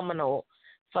phenomenal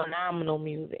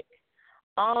music.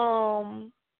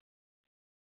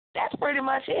 That's pretty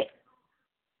much it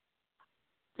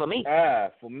for me.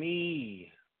 For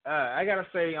me, I gotta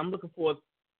say I'm looking forward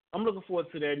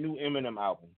to their new Eminem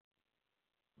album.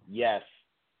 Yes,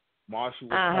 Marshall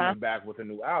is coming back with a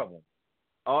new album.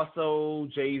 Also,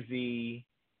 Jay-Z,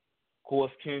 of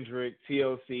course, Kendrick,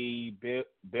 TLC,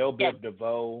 Belle Biv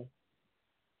DeVoe.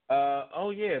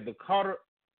 The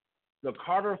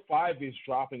Carter 5 is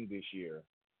dropping this year,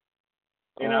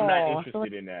 and I'm not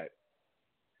interested in that.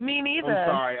 Me neither. I'm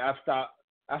sorry. I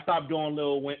stopped doing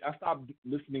Lil Wayne. I stopped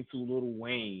listening to Lil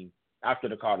Wayne after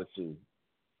the Carter 2.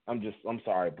 I'm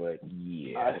sorry, but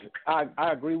yeah.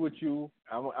 I agree with you.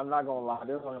 I'm not gonna lie.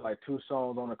 There's only like 2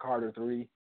 songs on the Carter 3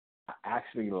 I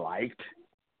actually liked,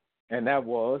 and that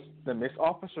was the Miss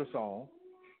Officer song,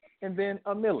 and then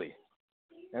A Millie.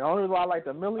 And the only reason why I liked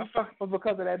A Millie was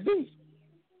because of that beat.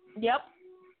 Yep.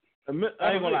 I ain't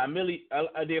gonna lie, Millie.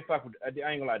 I did fuck with. I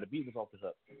ain't gonna lie, the beat was off the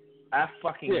hook. I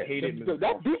fucking hated Miss Officer.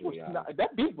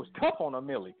 That beat was tough on A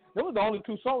Millie. That was the only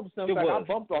 2 songs that I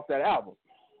bumped off that album.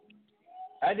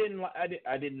 I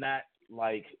did not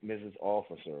like Mrs.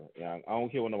 Officer. Young. I don't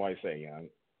care what nobody say, young.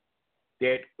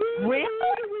 That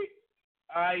really?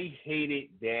 I hated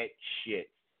that shit.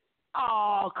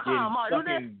 Oh, come on.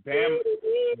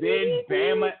 Then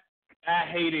Bama, I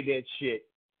hated that shit.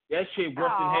 That shit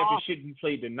worse than half the shit we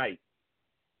played tonight.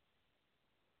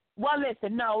 Well,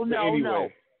 listen, no.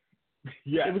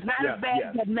 Yes, it was not as bad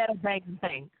as that Metal Banking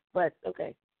thing, but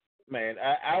okay. Man,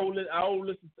 I'd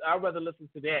rather listen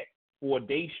to that for a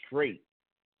day straight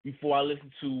before I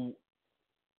listen to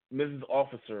Mrs.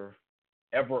 Officer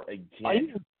ever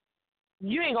again.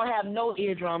 You ain't gonna have no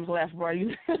eardrums left, bro.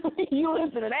 You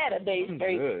listen to that a day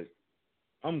straight.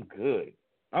 I'm good.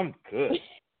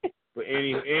 But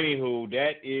anywho,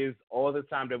 that is all the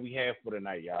time that we have for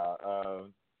tonight, y'all.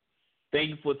 Thank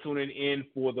you for tuning in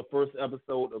for the first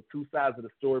episode of Two Sides of the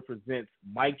Story presents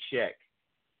Mic Check,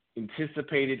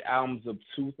 anticipated albums of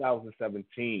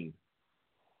 2017.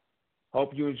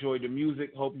 Hope you enjoyed the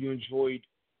music. Hope you enjoyed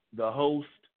the host.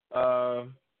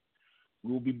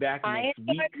 We'll be back next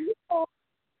week.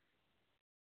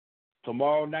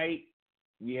 Tomorrow night,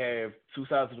 we have Two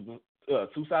Sides of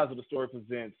the Story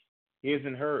presents His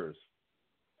and Hers.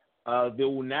 There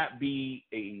will not be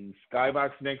a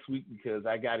Skybox next week because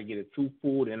I got to get a tooth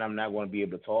pulled and I'm not going to be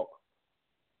able to talk.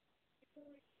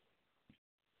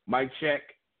 Mic Check.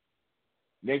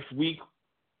 Next week,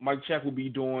 Mic Check will be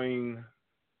doing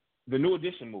the New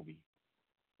Edition movie.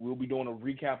 We'll be doing a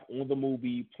recap on the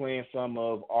movie, playing some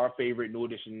of our favorite New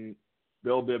Edition,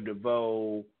 Belle Biv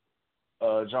DeVoe,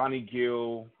 Johnny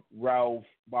Gill, Ralph,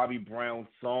 Bobby Brown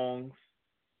songs.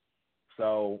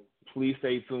 So please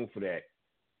stay tuned for that.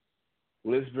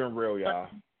 Well, it's been real, y'all.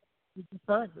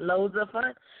 Fun. Loads of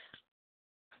fun.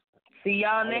 See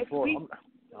y'all next week.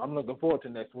 I'm looking forward to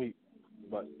next week.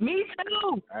 But me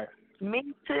too. Right.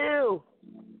 Me too.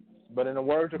 But in the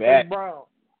words of Chris Brown,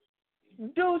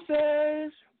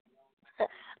 deuces.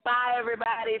 Bye,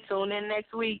 everybody. Tune in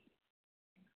next week.